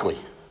practically?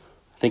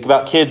 Think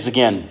about kids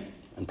again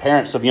and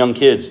parents of young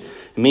kids.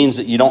 It means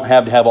that you don't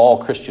have to have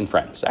all Christian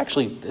friends.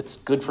 Actually, it's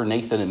good for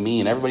Nathan and me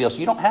and everybody else.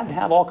 You don't have to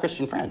have all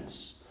Christian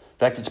friends. In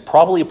fact, it's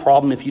probably a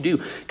problem if you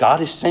do. God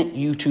has sent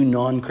you to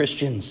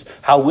non-Christians.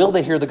 How will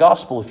they hear the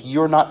gospel if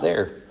you're not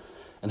there?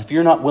 And if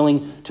you're not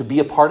willing to be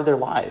a part of their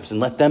lives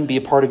and let them be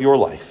a part of your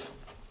life.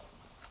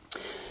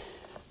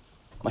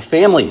 My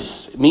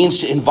families, it means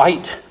to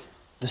invite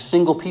the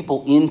single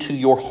people into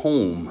your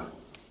home.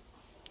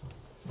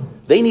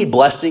 They need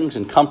blessings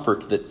and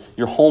comfort that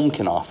your home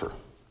can offer.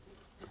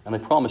 And I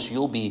promise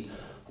you'll be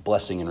a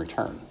blessing in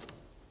return.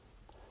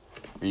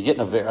 Are you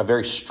getting a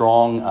very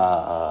strong,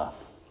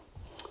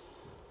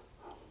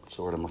 what's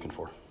the word I'm looking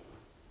for?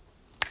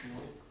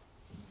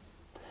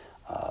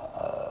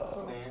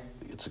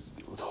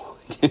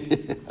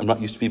 I'm not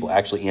used to people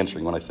actually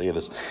answering when I say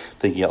this,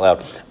 thinking out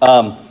loud.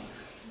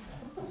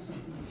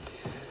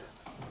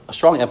 A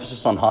strong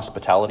emphasis on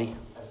hospitality.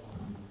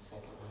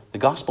 The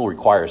gospel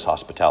requires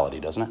hospitality,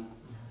 doesn't it?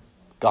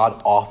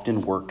 God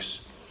often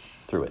works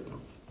through it.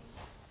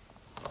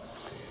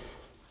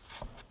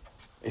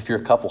 If you're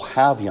a couple,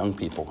 have young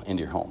people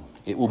into your home.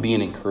 It will be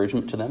an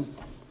encouragement to them.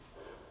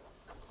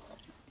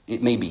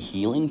 It may be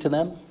healing to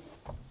them.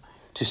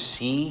 To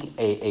see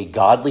a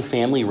godly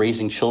family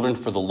raising children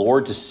for the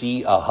Lord, to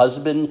see a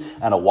husband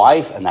and a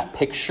wife and that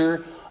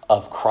picture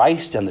of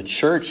Christ and the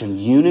church and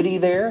unity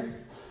there.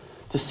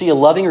 To see a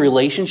loving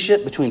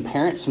relationship between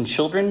parents and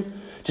children.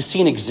 To see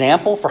an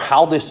example for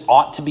how this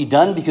ought to be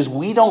done, because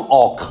we don't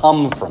all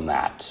come from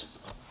that.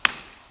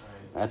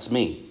 That's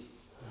me.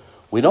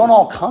 We don't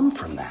all come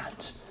from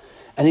that.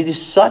 And it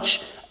is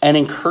such an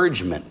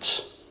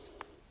encouragement.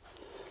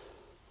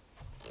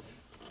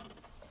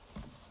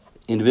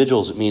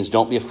 Individuals, it means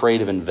don't be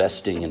afraid of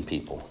investing in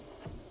people.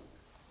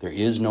 There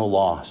is no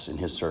loss in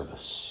his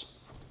service.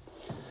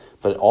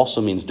 But it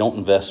also means don't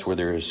invest where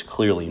there is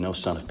clearly no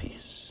son of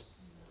peace.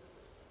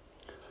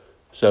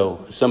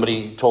 So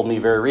somebody told me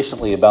very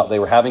recently about they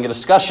were having a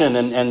discussion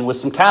and with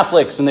some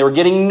Catholics and they were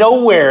getting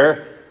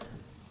nowhere.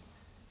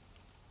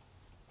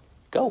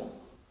 Go.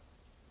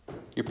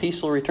 Your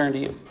peace will return to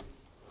you.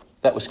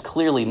 That was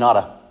clearly not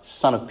a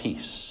son of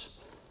peace.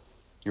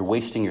 You're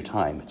wasting your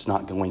time. It's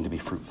not going to be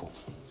fruitful.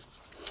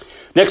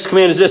 Next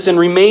command is this: and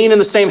remain in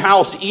the same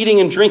house, eating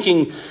and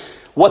drinking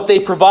what they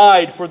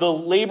provide, for the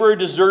laborer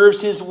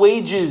deserves his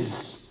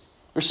wages.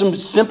 There's some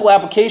simple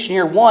application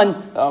here. One,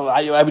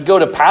 I would go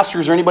to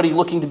pastors or anybody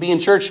looking to be in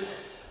church.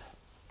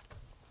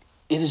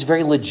 It is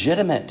very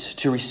legitimate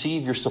to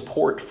receive your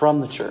support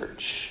from the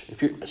church,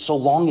 so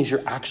long as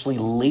you're actually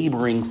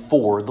laboring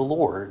for the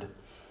Lord.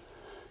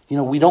 You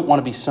know, we don't want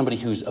to be somebody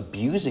who's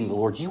abusing the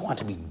Lord. You want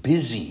to be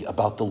busy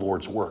about the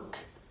Lord's work.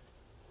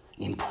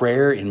 In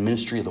prayer, in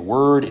ministry of the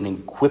word, in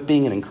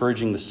equipping and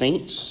encouraging the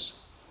saints.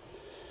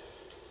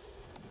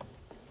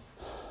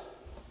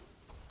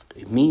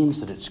 It means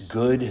that it's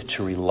good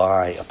to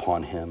rely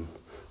upon him.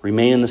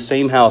 Remain in the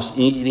same house,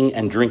 eating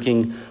and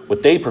drinking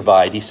what they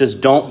provide. He says,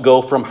 don't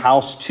go from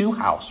house to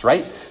house,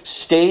 right?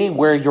 Stay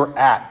where you're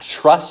at.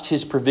 Trust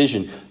his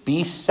provision.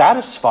 Be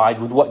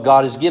satisfied with what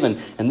God has given.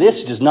 And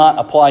this does not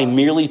apply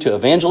merely to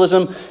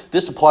evangelism.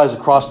 This applies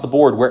across the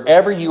board.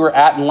 Wherever you are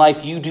at in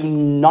life, you do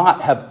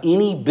not have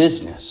any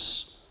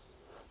business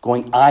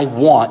going, I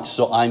want,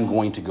 so I'm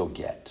going to go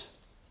get.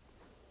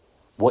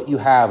 What you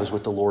have is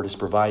what the Lord has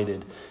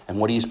provided. And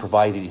what he has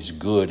provided is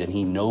good, and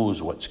he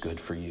knows what's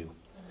good for you.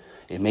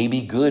 It may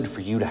be good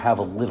for you to have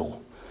a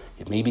little.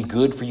 It may be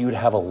good for you to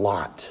have a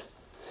lot.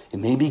 It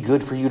may be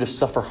good for you to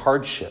suffer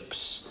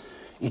hardships.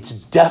 It's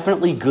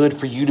definitely good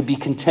for you to be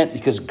content,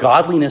 because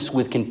godliness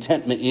with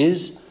contentment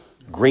is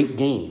great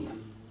gain.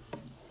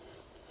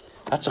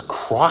 That's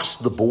across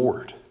the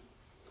board.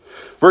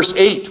 Verse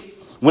 8,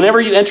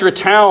 whenever you enter a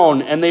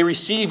town and they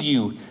receive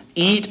you,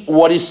 eat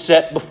what is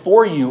set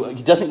before you.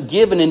 It doesn't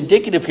give an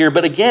indicative here,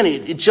 but again,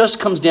 it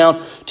just comes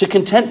down to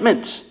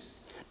contentment.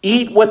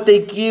 Eat what they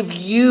give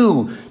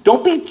you.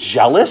 Don't be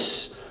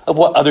jealous of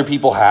what other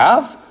people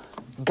have.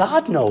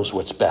 God knows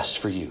what's best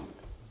for you.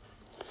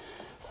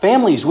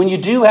 Families, when you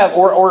do have,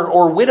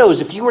 or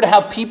widows, if you were to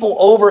have people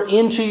over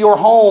into your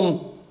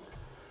home,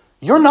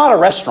 you're not a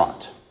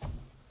restaurant.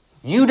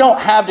 You don't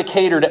have to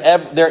cater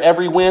to their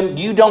every whim.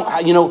 You don't,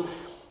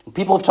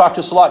 people have talked to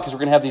us a lot because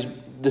we're going to have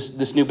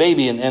this new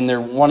baby, and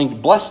they're wanting to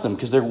bless them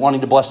because they're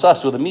wanting to bless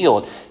us with a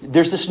meal. And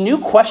there's this new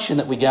question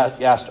that we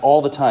get asked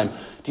all the time.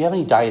 Do you have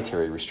any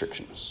dietary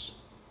restrictions?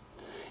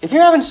 If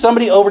you're having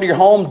somebody over to your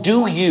home,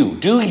 do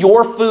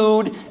your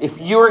food. If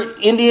you're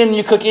Indian,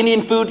 you cook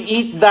Indian food,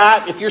 eat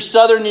that. If you're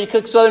Southern and you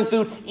cook Southern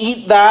food,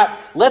 eat that.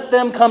 Let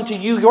them come to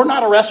you. You're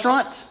not a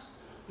restaurant.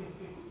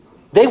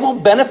 They will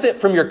benefit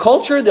from your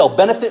culture. They'll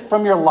benefit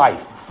from your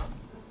life.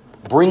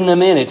 Bring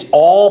them in. It's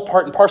all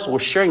part and parcel. We're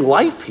sharing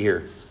life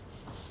here.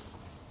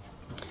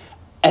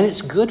 And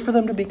it's good for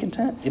them to be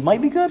content. It might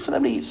be good for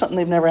them to eat something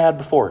they've never had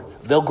before.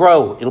 They'll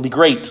grow. It'll be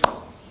great.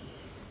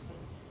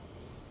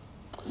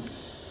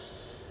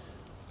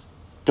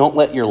 Don't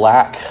let your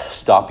lack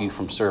stop you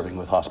from serving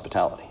with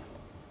hospitality.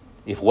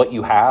 If what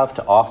you have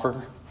to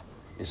offer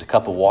is a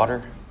cup of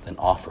water, then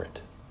offer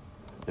it.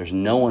 There's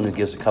no one who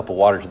gives a cup of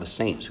water to the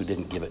saints who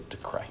didn't give it to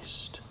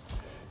Christ.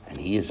 And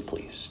he is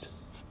pleased.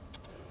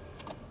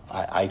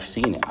 I've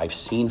seen it. I've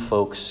seen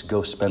folks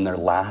go spend their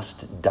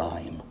last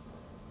dime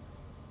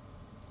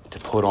to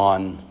put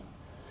on,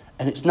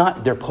 and it's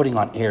not they're putting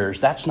on airs.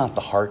 That's not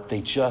the heart.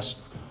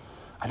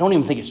 I don't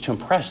even think it's to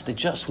impress. They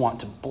just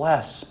want to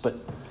bless. But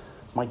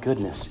my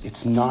goodness,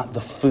 it's not the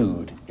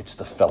food, it's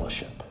the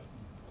fellowship.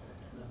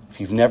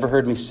 If you've never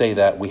heard me say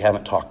that, we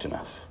haven't talked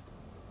enough.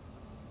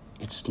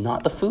 It's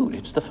not the food,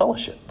 it's the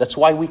fellowship. That's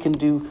why we can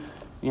do,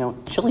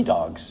 chili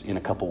dogs in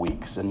a couple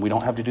weeks, and we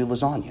don't have to do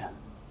lasagna.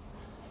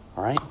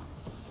 All right?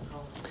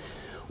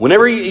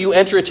 Whenever you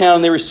enter a town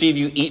and they receive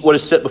you, eat what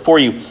is set before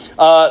you.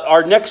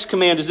 Our next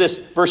command is this,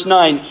 verse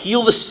 9.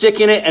 Heal the sick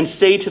in it and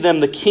say to them,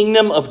 the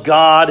kingdom of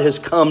God has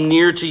come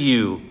near to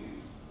you.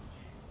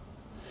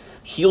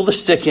 Heal the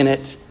sick in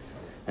it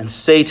and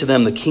say to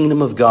them, the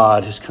kingdom of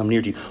God has come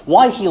near to you.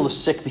 Why heal the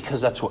sick? Because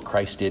that's what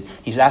Christ did.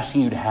 He's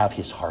asking you to have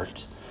his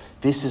heart.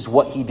 This is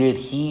what he did.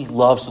 He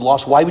loves the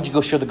lost. Why would you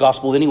go share the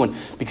gospel with anyone?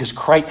 Because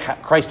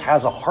Christ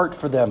has a heart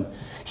for them.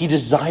 He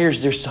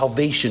desires their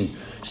salvation.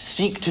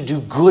 Seek to do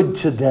good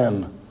to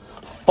them.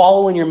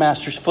 Follow in your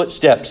master's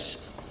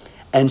footsteps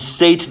and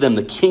say to them,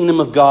 the kingdom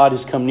of God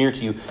has come near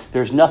to you.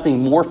 There's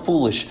nothing more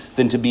foolish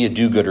than to be a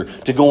do-gooder,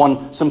 to go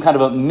on some kind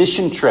of a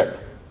mission trip,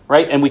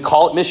 right? And we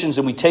call it missions,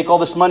 and we take all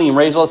this money and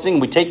raise all this thing,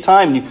 and we take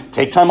time, and you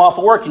take time off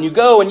of work, and you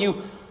go and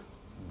you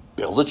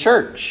build a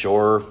church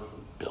or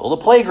build a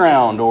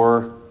playground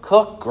or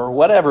cook or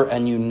whatever,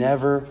 and you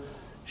never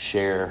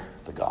share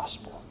the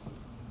gospel.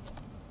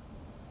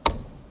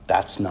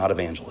 That's not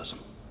evangelism.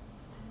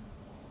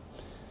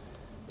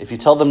 If you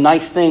tell them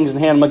nice things and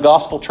hand them a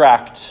gospel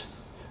tract,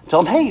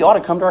 tell them, hey, you ought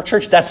to come to our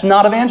church, that's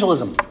not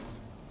evangelism.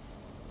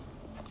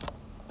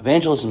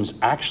 Evangelism is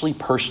actually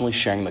personally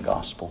sharing the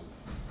gospel.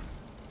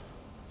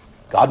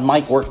 God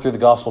might work through the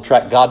gospel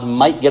tract. God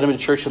might get them to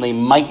church and they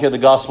might hear the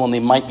gospel and they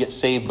might get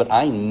saved, but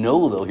I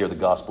know they'll hear the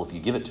gospel if you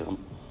give it to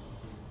them.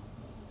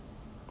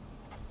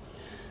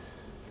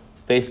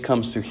 Faith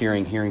comes through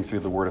hearing, hearing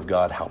through the word of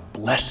God. How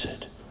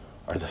blessed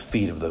are the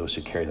feet of those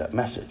who carry that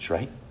message,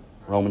 right?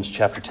 Romans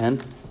chapter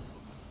 10.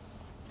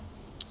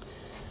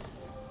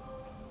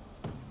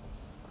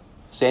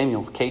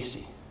 Samuel,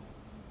 Casey.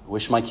 I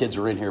wish my kids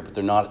were in here, but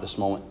they're not at this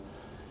moment.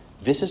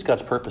 This is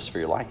God's purpose for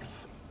your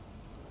life.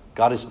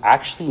 God has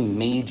actually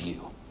made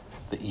you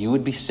that you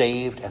would be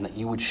saved and that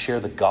you would share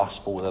the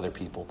gospel with other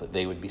people, that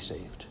they would be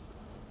saved.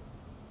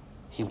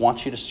 He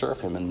wants you to serve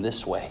him in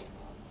this way.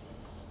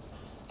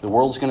 The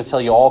world is going to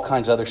tell you all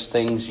kinds of other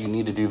things. You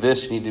need to do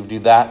this, you need to do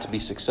that to be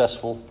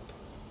successful.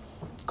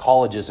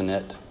 College isn't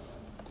it.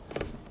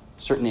 A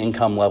certain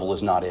income level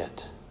is not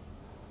it.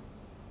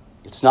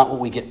 It's not what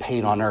we get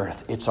paid on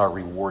earth. It's our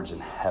rewards in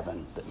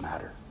heaven that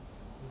matter.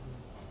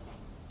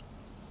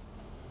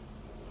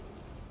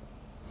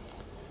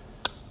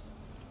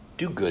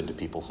 Do good to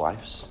people's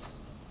lives.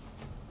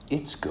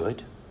 It's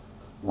good.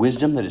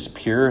 Wisdom that is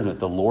pure and that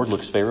the Lord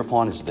looks favor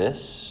upon is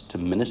this, to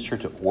minister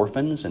to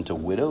orphans and to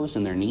widows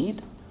in their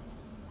need.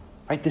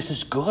 Right? This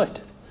is good.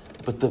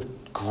 But the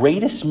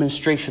greatest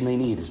ministration they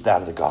need is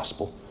that of the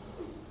gospel.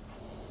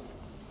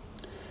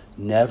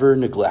 Never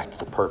neglect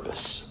the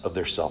purpose of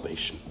their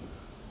salvation.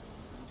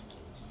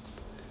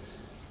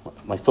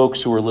 My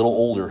folks who are a little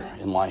older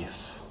in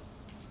life,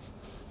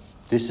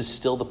 this is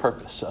still the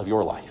purpose of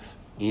your life,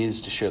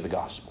 is to share the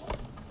gospel.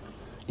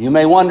 You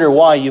may wonder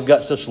why you've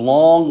got such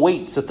long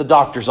waits at the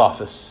doctor's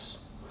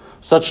office,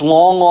 such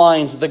long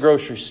lines at the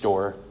grocery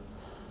store.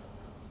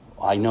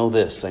 I know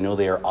this. I know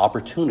they are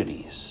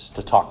opportunities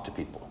to talk to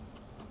people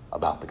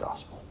about the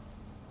gospel.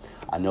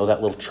 I know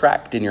that little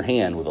tract in your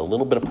hand with a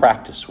little bit of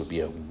practice would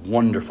be a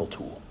wonderful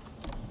tool.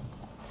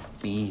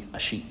 Be a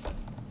sheep.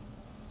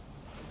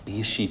 Be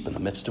a sheep in the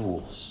midst of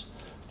wolves.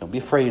 Don't be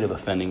afraid of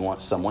offending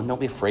someone. Don't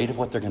be afraid of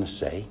what they're going to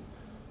say.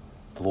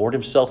 The Lord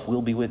himself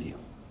will be with you.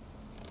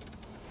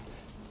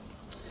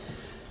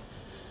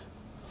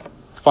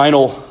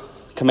 Final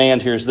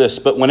command here is this.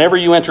 But whenever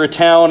you enter a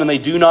town and they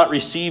do not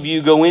receive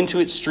you, go into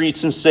its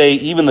streets and say,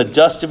 even the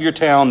dust of your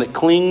town that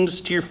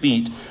clings to your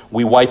feet,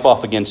 we wipe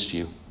off against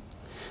you.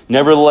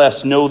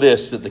 Nevertheless, know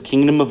this, that the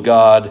kingdom of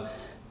God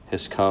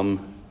has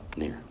come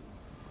near.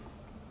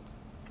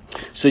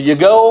 So you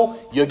go,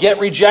 you get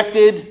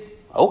rejected.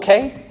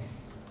 Okay.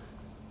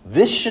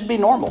 This should be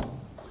normal.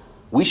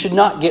 We should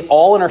not get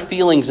all in our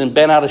feelings and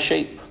bent out of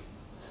shape.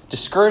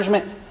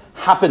 Discouragement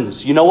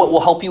happens. You know what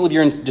will help you with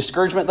your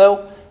discouragement,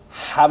 though?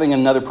 Having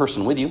another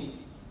person with you.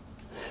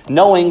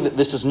 Knowing that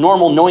this is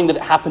normal, knowing that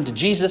it happened to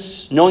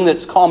Jesus, knowing that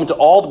it's common to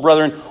all the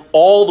brethren,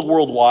 all the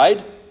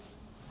worldwide.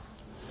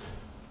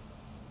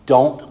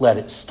 Don't let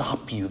it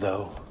stop you,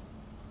 though.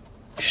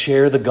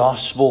 Share the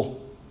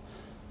gospel.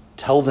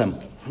 Tell them.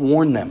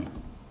 Warn them.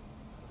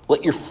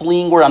 Let your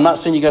fleeing word. I'm not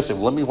saying you guys say,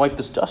 well, let me wipe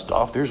this dust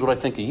off. Here's what I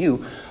think of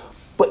you.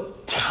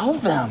 But tell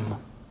them,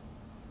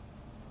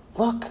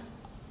 look,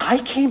 I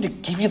came to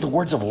give you the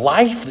words of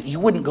life that you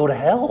wouldn't go to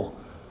hell.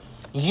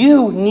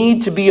 You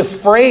need to be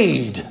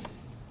afraid.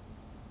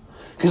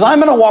 Because I'm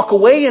going to walk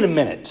away in a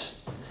minute.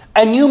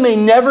 And you may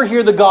never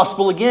hear the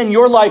gospel again.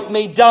 Your life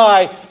may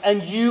die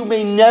and you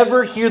may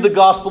never hear the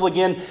gospel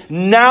again.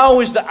 Now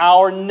is the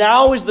hour.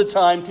 Now is the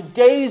time.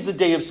 Today is the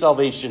day of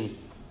salvation.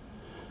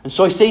 And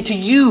so I say to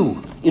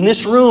you in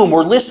this room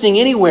or listening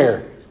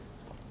anywhere,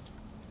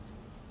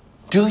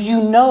 do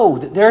you know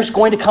that there's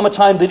going to come a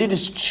time that it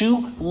is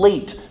too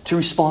late to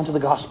respond to the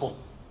gospel?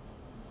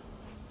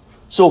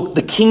 So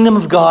the kingdom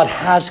of God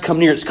has come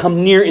near. It's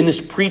come near in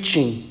this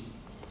preaching.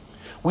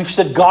 We've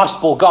said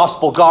gospel,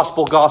 gospel,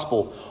 gospel,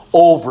 gospel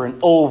over and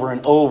over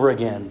and over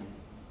again.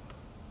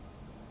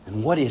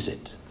 And what is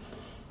it?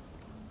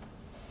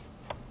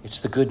 It's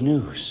the good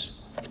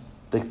news.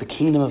 The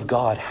kingdom of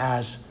God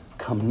has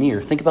come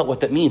near. Think about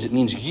what that means. It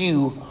means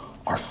you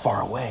are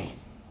far away.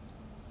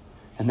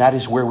 And that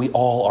is where we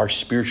all are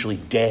spiritually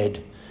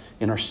dead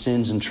in our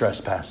sins and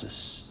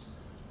trespasses.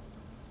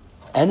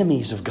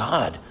 Enemies of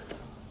God.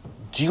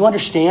 Do you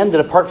understand that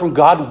apart from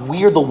God,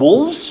 we are the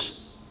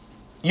wolves?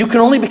 You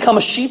can only become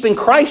a sheep in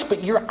Christ,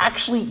 but you're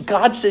actually,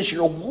 God says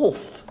you're a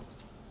wolf.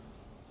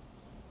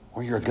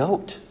 Or you're a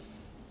goat.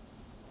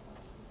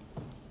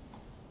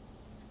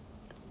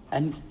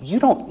 And you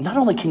don't, not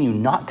only can you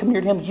not come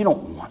near to him, you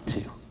don't want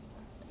to.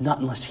 Not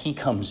unless he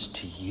comes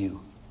to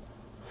you.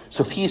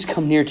 So if he's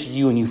come near to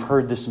you and you've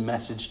heard this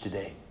message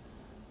today,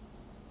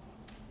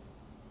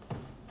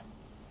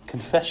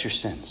 confess your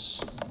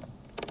sins.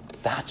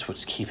 That's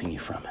what's keeping you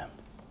from him.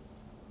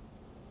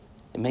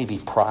 It may be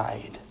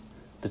pride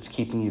that's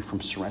keeping you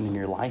from surrendering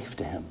your life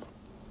to him.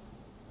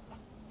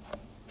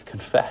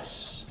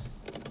 Confess.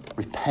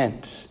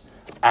 Repent.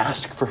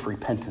 Ask for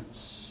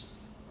repentance.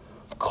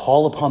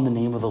 Call upon the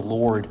name of the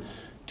Lord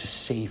to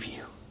save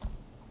you.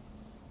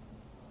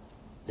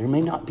 There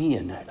may not be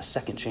a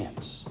second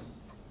chance.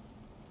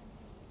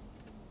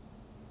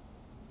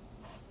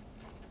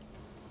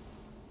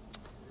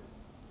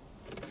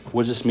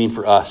 What does this mean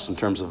for us in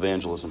terms of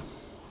evangelism?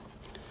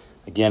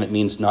 Again, it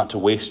means not to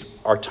waste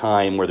our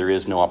time where there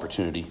is no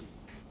opportunity.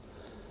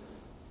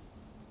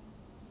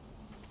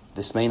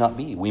 This may not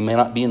be. We may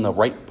not be in the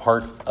right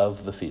part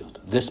of the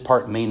field. This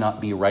part may not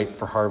be ripe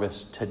for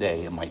harvest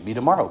today. It might be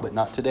tomorrow, but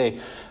not today.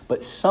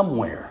 But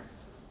somewhere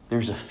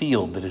there's a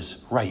field that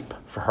is ripe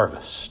for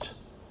harvest.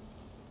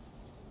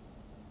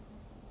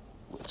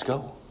 Let's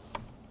go.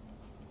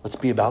 Let's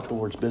be about the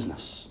Lord's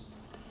business.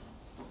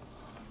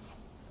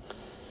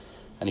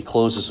 And he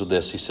closes with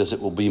this. He says, it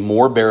will be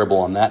more bearable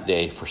on that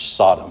day for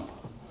Sodom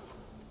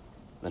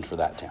than for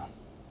that town.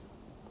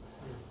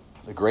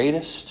 The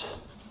greatest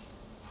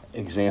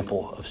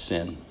example of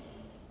sin.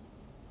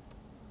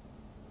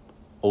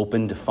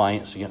 Open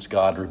defiance against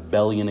God,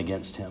 rebellion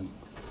against him,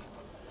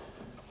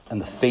 and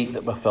the fate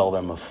that befell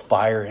them of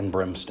fire and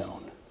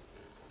brimstone.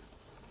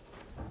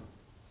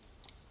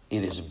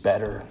 It is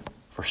better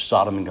for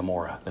Sodom and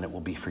Gomorrah than it will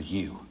be for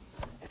you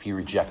if you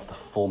reject the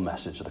full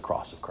message of the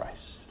cross of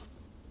Christ.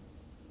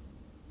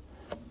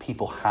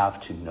 People have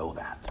to know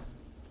that.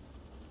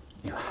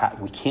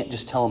 We can't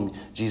just tell them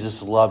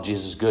Jesus is love,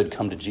 Jesus is good,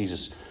 come to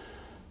Jesus.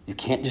 You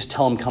can't just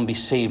tell them come be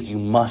saved. You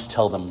must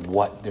tell them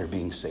what they're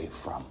being saved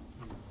from.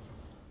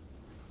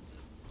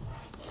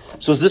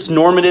 So is this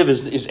normative?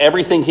 Is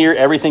everything here,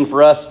 everything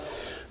for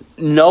us?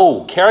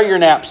 No. Carry your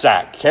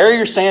knapsack. Carry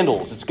your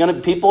sandals.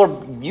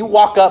 You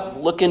walk up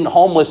looking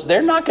homeless,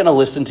 they're not going to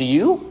listen to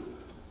you.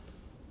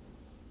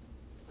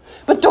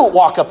 But don't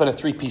walk up in a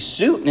three-piece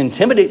suit and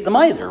intimidate them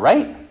either,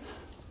 right?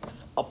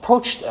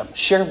 Approach them,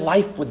 share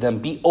life with them,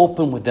 be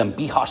open with them,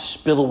 be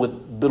hospitable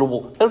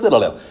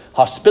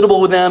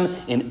with them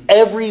in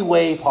every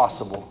way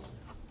possible.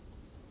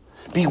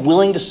 Be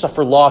willing to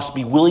suffer loss,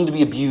 be willing to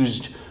be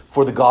abused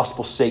for the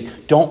gospel's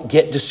sake. Don't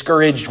get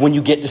discouraged when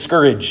you get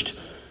discouraged.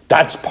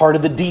 That's part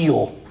of the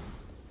deal.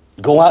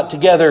 Go out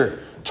together,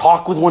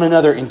 talk with one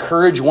another,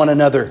 encourage one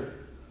another.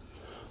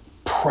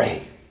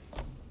 Pray.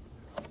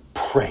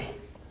 Pray.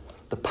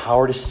 The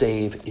power to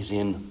save is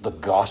in the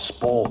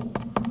gospel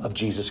of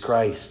Jesus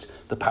Christ.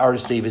 The power to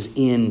save is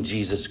in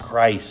Jesus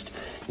Christ.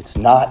 It's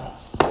not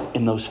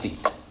in those feet.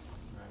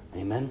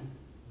 Amen?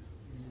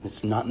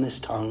 It's not in this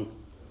tongue.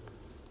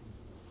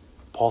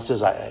 Paul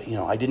says,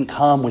 I didn't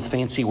come with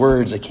fancy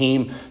words. I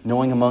came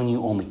knowing among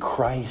you only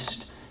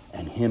Christ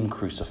and him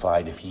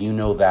crucified. If you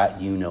know that,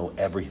 you know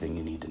everything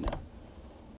you need to know.